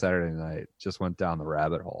on that Saturday night. Just went down the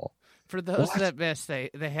rabbit hole. For those that missed, they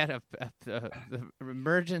had the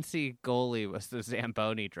emergency goalie was the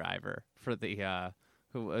Zamboni driver for the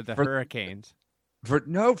Hurricanes.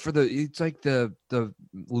 It's like the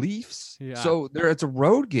Leafs. Yeah. So it's a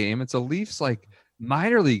road game. It's a Leafs like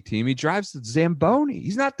minor league team. He drives the Zamboni.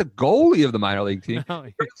 He's not the goalie of the minor league team. No,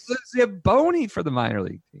 It's the Zamboni for the minor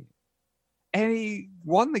league team. And he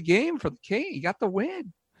won the game for the King. He got the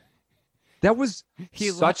win. That was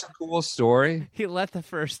such a cool story. He let the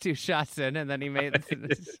first 2 shots in, and then he made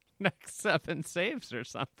the next 7 saves or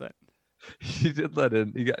something. He did let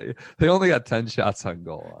in. They only got 10 shots on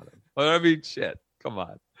goal on him. But I mean, shit. Come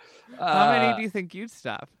on. How many do you think you'd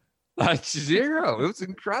stop? 0. It was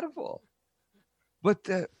incredible. But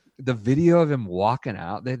the video of him walking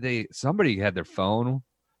out, somebody had their phone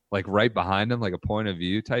like right behind him, like a point of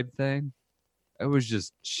view type thing. It was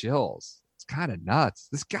just chills. It's kind of nuts.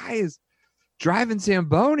 This guy is driving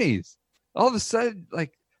Zambonis. All of a sudden,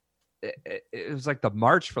 like it was like the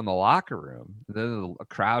march from the locker room. And then the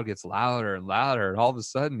crowd gets louder and louder, and all of a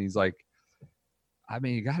sudden he's like, I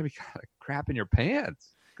mean, you got to be kind of crapping your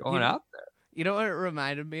pants going out there. You know what it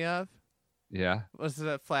reminded me of? Yeah. Was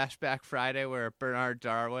the Flashback Friday where Bernard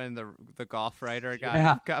Darwin, the golf writer,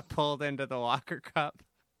 got pulled into the Walker Cup?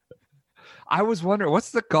 I was wondering,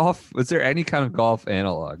 what's the golf? Was there any kind of golf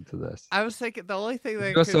analog to this? I was thinking the only thing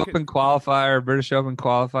that US Open qualifier, British Open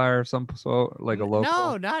qualifier, some sort, like a local.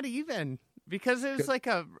 No, not even, because it's like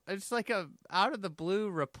a out of the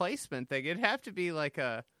blue replacement thing. It'd have to be like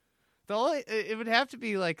it would have to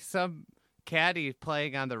be like some caddy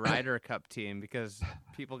playing on the Ryder Cup team because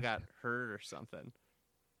people got hurt or something.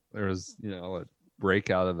 There was, a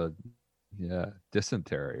breakout of a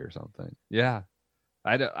dysentery or something. Yeah.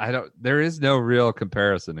 I don't there is no real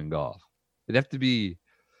comparison in golf. It'd have to be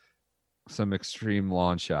some extreme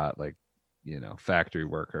lawn shot, like, factory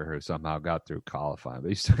worker who somehow got through qualifying, but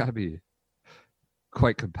you still got to be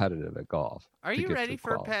quite competitive at golf. Are to you get ready to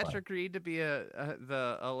for qualify. Patrick Reed to be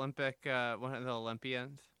the Olympic one of the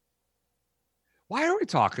Olympians? Why are we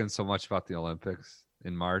talking so much about the Olympics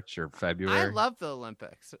in March or February? I love the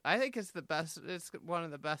Olympics. I think it's the best. It's one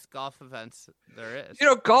of the best golf events there is.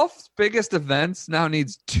 Golf's biggest events now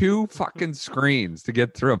needs 2 fucking screens to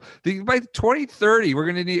get through them. By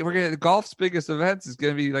 2030, golf's biggest events is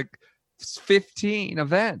gonna be like 15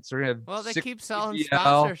 events. We're gonna have Well, they 6 keep selling PGL,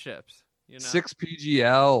 sponsorships. 6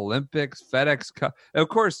 PGL, Olympics, FedEx Cup. And of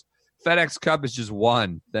course, FedEx Cup is just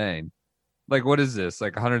one thing. Like, what is this?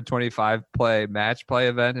 Like 125 match play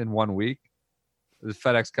event in 1 week? The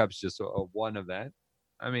FedEx Cup's just a one event.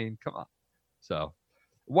 I mean, come on. So,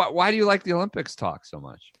 why do you like the Olympics talk so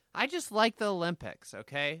much? I just like the Olympics.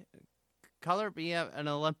 Okay, color me an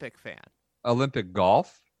Olympic fan. Olympic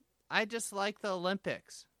golf. I just like the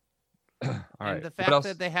Olympics. All right. And the fact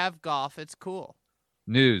that they have golf, it's cool.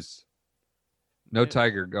 News. No Yeah.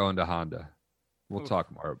 Tiger going to Honda. We'll Oof.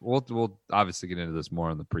 talk more. We'll obviously get into this more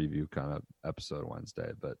on the preview kind of episode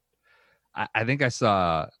Wednesday, but I think I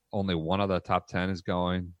saw only one of the top 10 is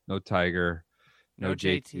going. No Tiger, no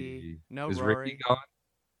JT, no is Rory. Ricky going?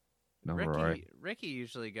 No Rory. Ricky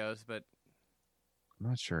usually goes, but I'm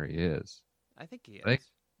not sure he is. I think he is. I think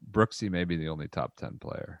Brooksy may be the only top 10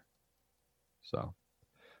 player. So,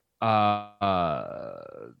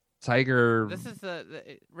 Tiger. This is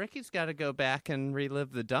Ricky's got to go back and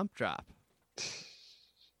relive the dump drop.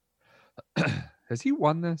 Has he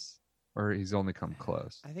won this, or he's only come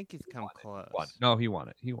close? I think he's come close. No, he won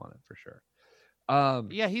it. He won it for sure.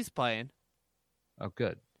 Yeah, he's playing. Oh,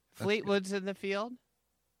 good. Fleetwood's in the field.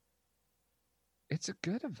 It's a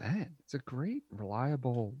good event. It's a great,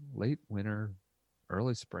 reliable late winter,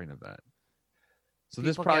 early spring event. So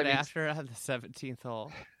this People probably get means after it on the 17th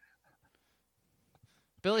hole.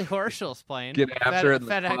 Billy Horschel's playing. Get after it in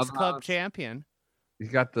the FedEx Club clubhouse. champion. you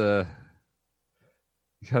got the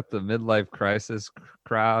midlife crisis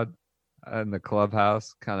crowd in the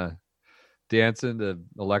clubhouse, kind of dancing to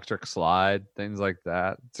Electric Slide, things like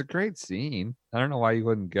that. It's a great scene. I don't know why you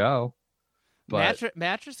wouldn't go, but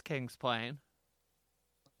Mattress King's playing.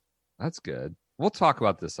 that's good. We'll talk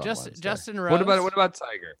about this on Wednesday. Justin Rose. What about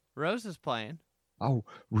Tiger? Rose is playing. Oh,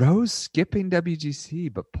 Rose skipping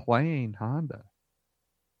WGC but playing Honda.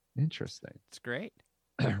 Interesting. It's great.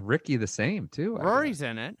 Ricky the same too. I Rory's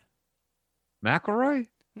in it. guess. McIlroy.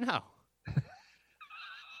 No.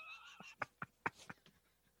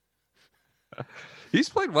 He's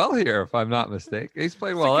played well here, if I'm not mistaken. He's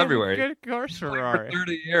played well everywhere. Good course for For Rory.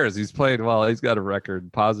 30 years, he's played well. He's got a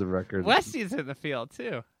positive record. Westy's in the field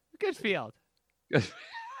too. Good field.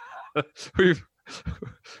 we've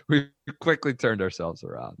quickly turned ourselves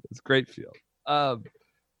around. It's a great field.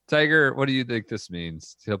 Tiger, what do you think this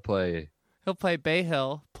means? He'll play Bay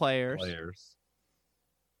Hill players.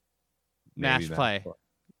 Maybe Match play.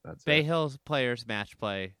 That's Bay it. Hill's players match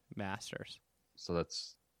play Masters. So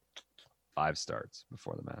that's 5 starts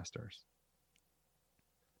before the Masters.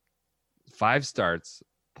 5 starts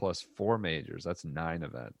plus 4 majors. That's 9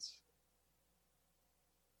 events.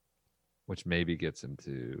 Which maybe gets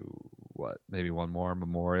into what? Maybe one more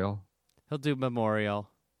Memorial? He'll do Memorial.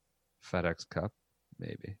 FedEx Cup?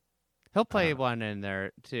 Maybe. He'll play one in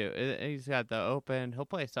there too. He's got the Open. He'll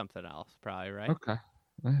play something else, probably, right? Okay.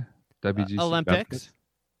 WGC Olympics. Memphis?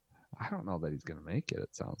 I don't know that he's going to make it,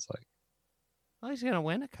 it sounds like. Well, he's gonna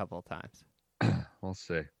win a couple of times. We'll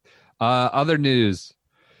see. Other news.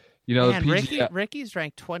 Man, PGA Ricky's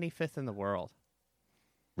ranked 25th in the world.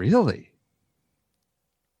 Really?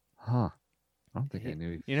 Huh. I don't think I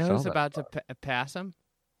knew he You know fell who's that about far. to pass him?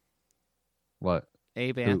 What?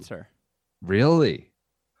 Abe Who? Answer. Really?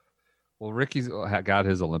 Well, Ricky's got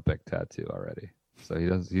his Olympic tattoo already. So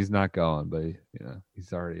he's not going, but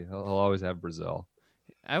he'll always have Brazil.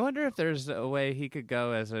 I wonder if there's a way he could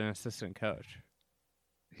go as an assistant coach.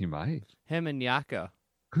 He might. Him and Yako.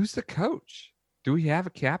 Who's the coach? Do we have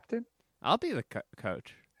a captain? I'll be the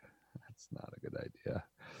coach. That's not a good idea.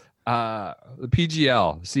 The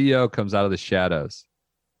PGL CEO comes out of the shadows.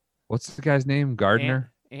 What's the guy's name?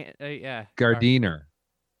 Gardner? Yeah. Gardiner.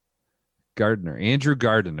 Gardner. Andrew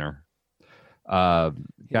Gardiner. Guy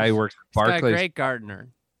who works for He's got a Barclays. great gardener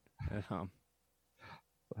at home.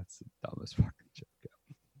 That's the dumbest fucking joke.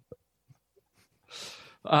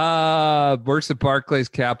 Works at Barclays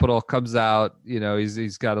Capital, comes out,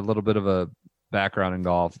 he's got a little bit of a background in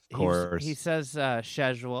golf, of course. He says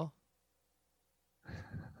schedule.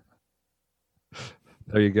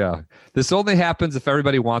 There you go. This only happens if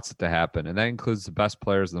everybody wants it to happen, and that includes the best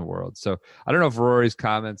players in the world. So I don't know if Rory's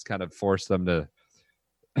comments kind of forced them to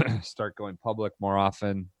start going public more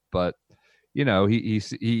often, but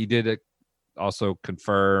he did also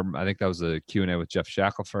confirm, I think that was a Q&A with Jeff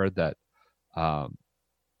Shackelford, that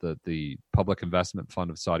the Public Investment Fund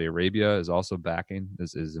of Saudi Arabia is also backing,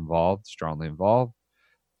 is involved, strongly involved.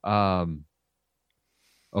 I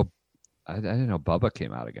didn't know Bubba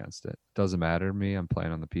came out against it. Doesn't matter to me. I'm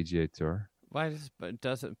playing on the PGA Tour. Why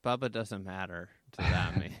Bubba doesn't matter to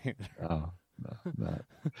them either. Oh, no, not.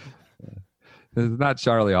 It's not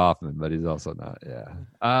Charlie Hoffman, but he's also not.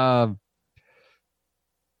 Yeah.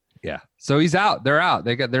 Yeah. So he's out. They're out.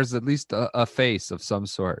 There's at least a face of some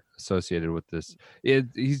sort associated with this.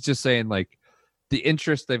 He's just saying, like, the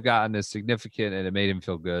interest they've gotten is significant, and it made him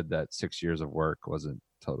feel good that 6 years of work wasn't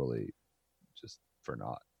totally just for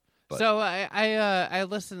naught. But. So I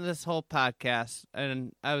listened to this whole podcast,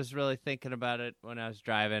 and I was really thinking about it when I was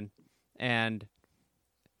driving, and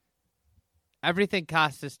everything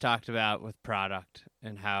Costas talked about with product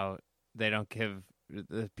and how they don't give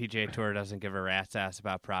the PGA Tour doesn't give a rat's ass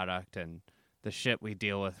about product, and the shit we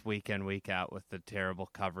deal with week in, week out with the terrible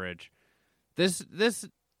coverage. This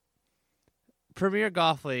Premier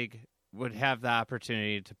Golf League would have the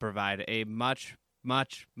opportunity to provide a much,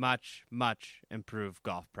 much, much, much improved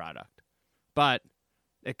golf product. But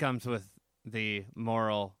it comes with the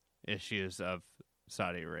moral issues of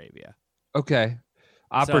Saudi Arabia. Okay.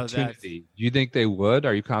 Opportunity. Do you think they would?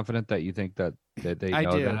 Are you confident that you think that they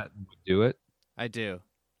know that and would do it? I do.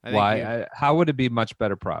 Why? How would it be much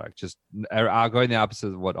better product? Just I'll go in the opposite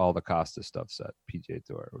of what all the Costa stuff said. PGA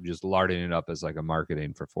Tour, we're just larding it up as like a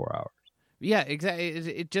marketing for 4 hours. Yeah, exactly.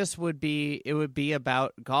 It just would be. It would be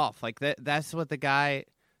about golf. Like that. That's what the guy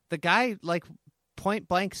like point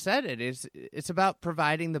blank said. It's about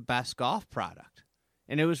providing the best golf product,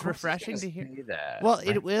 and it was refreshing to hear that. Well,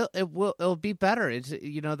 right? It'll be better. It's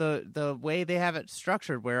the way they have it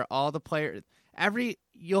structured, where all the players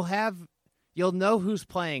you'll know who's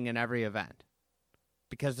playing in every event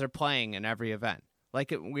because they're playing in every event.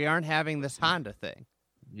 Like we aren't having this Honda thing.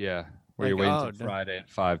 Yeah. Where you're waiting until Friday at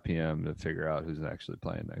 5 p.m. to figure out who's actually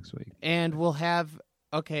playing next week. And we'll have,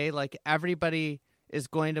 like everybody is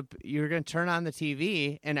you're going to turn on the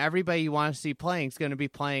TV, and everybody you want to see playing is going to be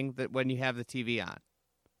playing when you have the TV on.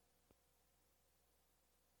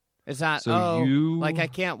 It's not, like I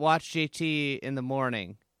can't watch JT in the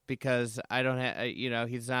morning because I don't have,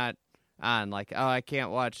 he's not on. Like, I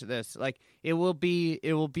can't watch this. Like, it will be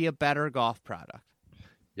a better golf product.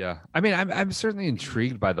 Yeah, I mean, I'm certainly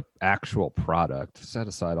intrigued by the actual product. Set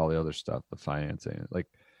aside all the other stuff, the financing. Like,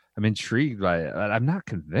 I'm intrigued by it. I'm not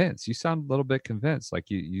convinced. You sound a little bit convinced. Like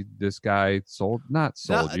you this guy not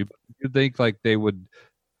sold you, but you think like they would.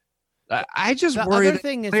 I just worry. The other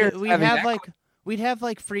thing is that we'd have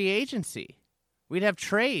free agency, we'd have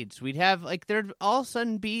trades, we'd have there'd all of a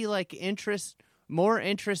sudden be more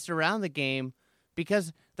interest around the game.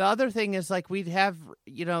 Because the other thing is we'd have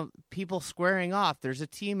people squaring off. There's a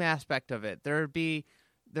team aspect of it. There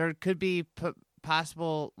could be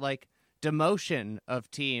possible demotion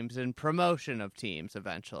of teams and promotion of teams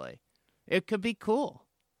eventually. It could be cool.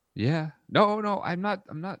 Yeah. No, I'm not.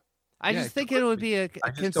 I just think it would be a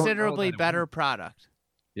considerably better product.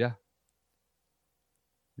 Yeah.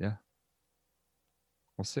 Yeah.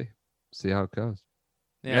 We'll see. See how it goes.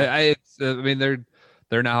 Yeah. I mean, they're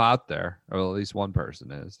now out there, or at least one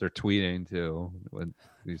person is. They're tweeting too with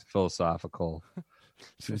these philosophical.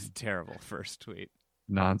 This is a terrible first tweet.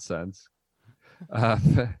 Nonsense.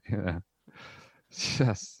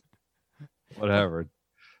 Just whatever.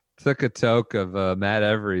 Took a toke of Matt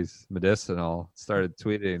Every's medicinal. Started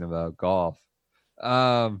tweeting about golf.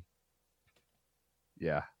 Yeah.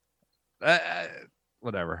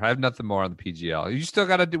 Whatever. I have nothing more on the PGL. We still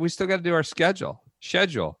got to do our schedule.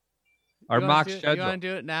 Our mock schedule. You want to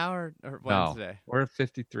do it now or Wednesday? No, we're at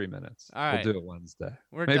 53 minutes. All right. We'll do it Wednesday.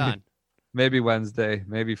 We're done. Maybe Wednesday,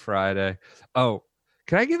 maybe Friday. Oh,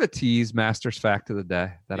 can I give a tease Masters fact of the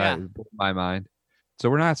day that I blew my mind? So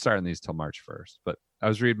we're not starting these till March 1st, but I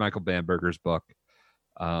was reading Michael Bamberger's book.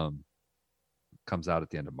 Comes out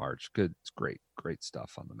at the end of March. Good. It's great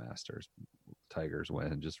stuff on the Masters. Tigers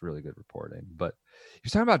win. Just really good reporting. But he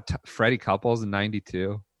was talking about Freddie Couples in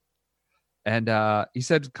 92. And he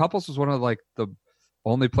said Couples was one of the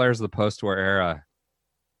only players of the post-war era.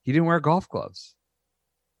 He didn't wear golf gloves.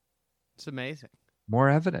 It's amazing. More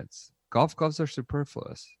evidence. Golf gloves are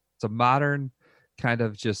superfluous. It's a modern kind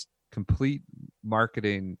of just complete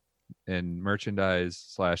marketing and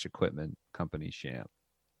merchandise / equipment company sham.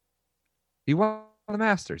 He won the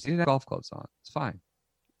Masters. He didn't have golf gloves on. It's fine.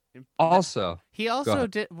 He also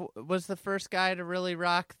was the first guy to really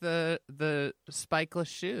rock the spikeless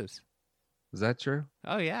shoes. Is that true?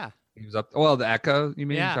 Oh yeah. He was up. Well, the Echo. You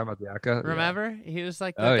mean you're talking about the Echo? Remember, he was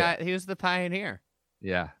the guy. Yeah. He was the pioneer.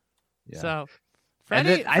 Yeah. Yeah. So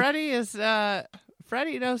And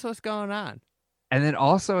Freddie knows what's going on. And then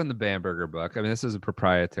also in the Bamberger book, I mean, this is a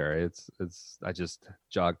proprietary. I just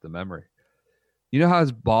jogged the memory. You know how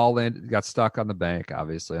his ball got stuck on the bank,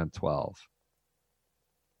 obviously on 12.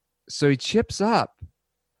 So he chips up,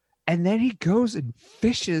 and then he goes and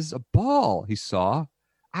fishes a ball he saw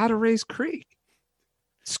out of Ray's Creek,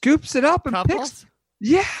 scoops it up and picks.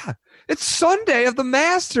 Yeah, it's Sunday of the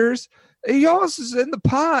Masters. He almost is in the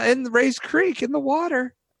pond, in the Ray's Creek, in the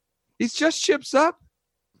water. He just chips up.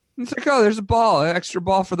 It's like, oh, there's a ball, an extra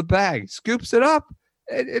ball for the bag. Scoops it up,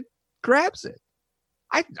 and it grabs it.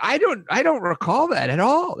 I don't recall that at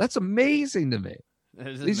all. That's amazing to me.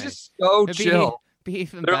 He's just so chill. Be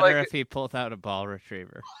even better if he pulled out a ball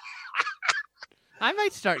retriever. I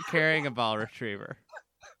might start carrying a ball retriever.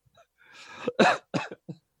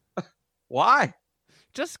 Why?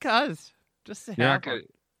 Just cause. Just to have one.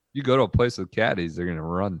 You go to a place with caddies, they're gonna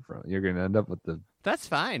run from it. You're gonna end up with the That's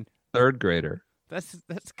fine. third grader. That's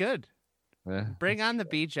good. Yeah. Bring on the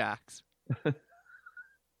B-Jocks.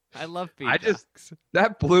 I love B-Jocks.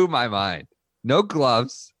 That blew my mind. No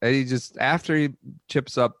gloves, and he just, after he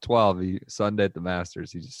chips up 12, Sunday at the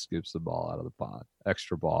Masters, he just scoops the ball out of the pond.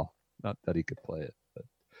 Extra ball. Not that he could play it, but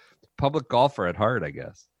public golfer at heart, I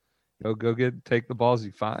guess. Take the balls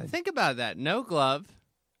you find. Think about that. No glove,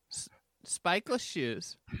 spikeless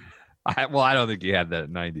shoes. I don't think he had that at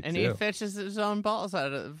 92. And he fishes his own balls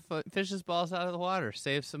out of the water.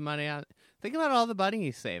 Saves some money on. Think about all the money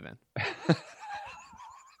he's saving.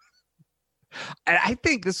 And I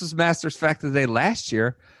think this was Masters Fact of the Day last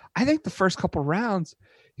year. I think the first couple rounds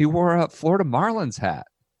he wore a Florida Marlins hat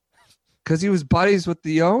because he was buddies with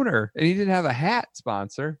the owner and he didn't have a hat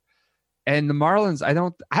sponsor. And the Marlins, I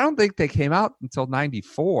don't think they came out until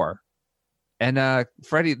 94. And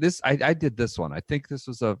Freddie, I did this one. I think this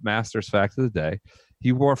was a Masters Fact of the Day.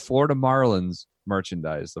 He wore Florida Marlins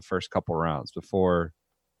merchandise the first couple rounds before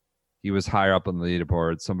he was higher up on the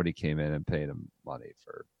leaderboard. Somebody came in and paid him money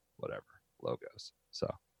for whatever logos. So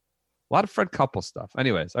a lot of Fred Couple stuff.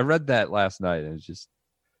 Anyways, I read that last night, and it's just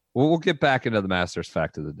we'll get back into the Masters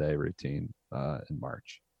Fact of the Day routine in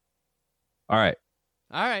March. All right.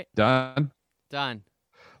 Done.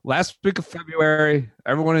 Last week of February.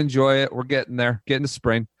 Everyone enjoy it. We're getting there. Getting to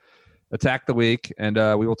spring. Attack the week, and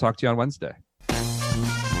we will talk to you on Wednesday.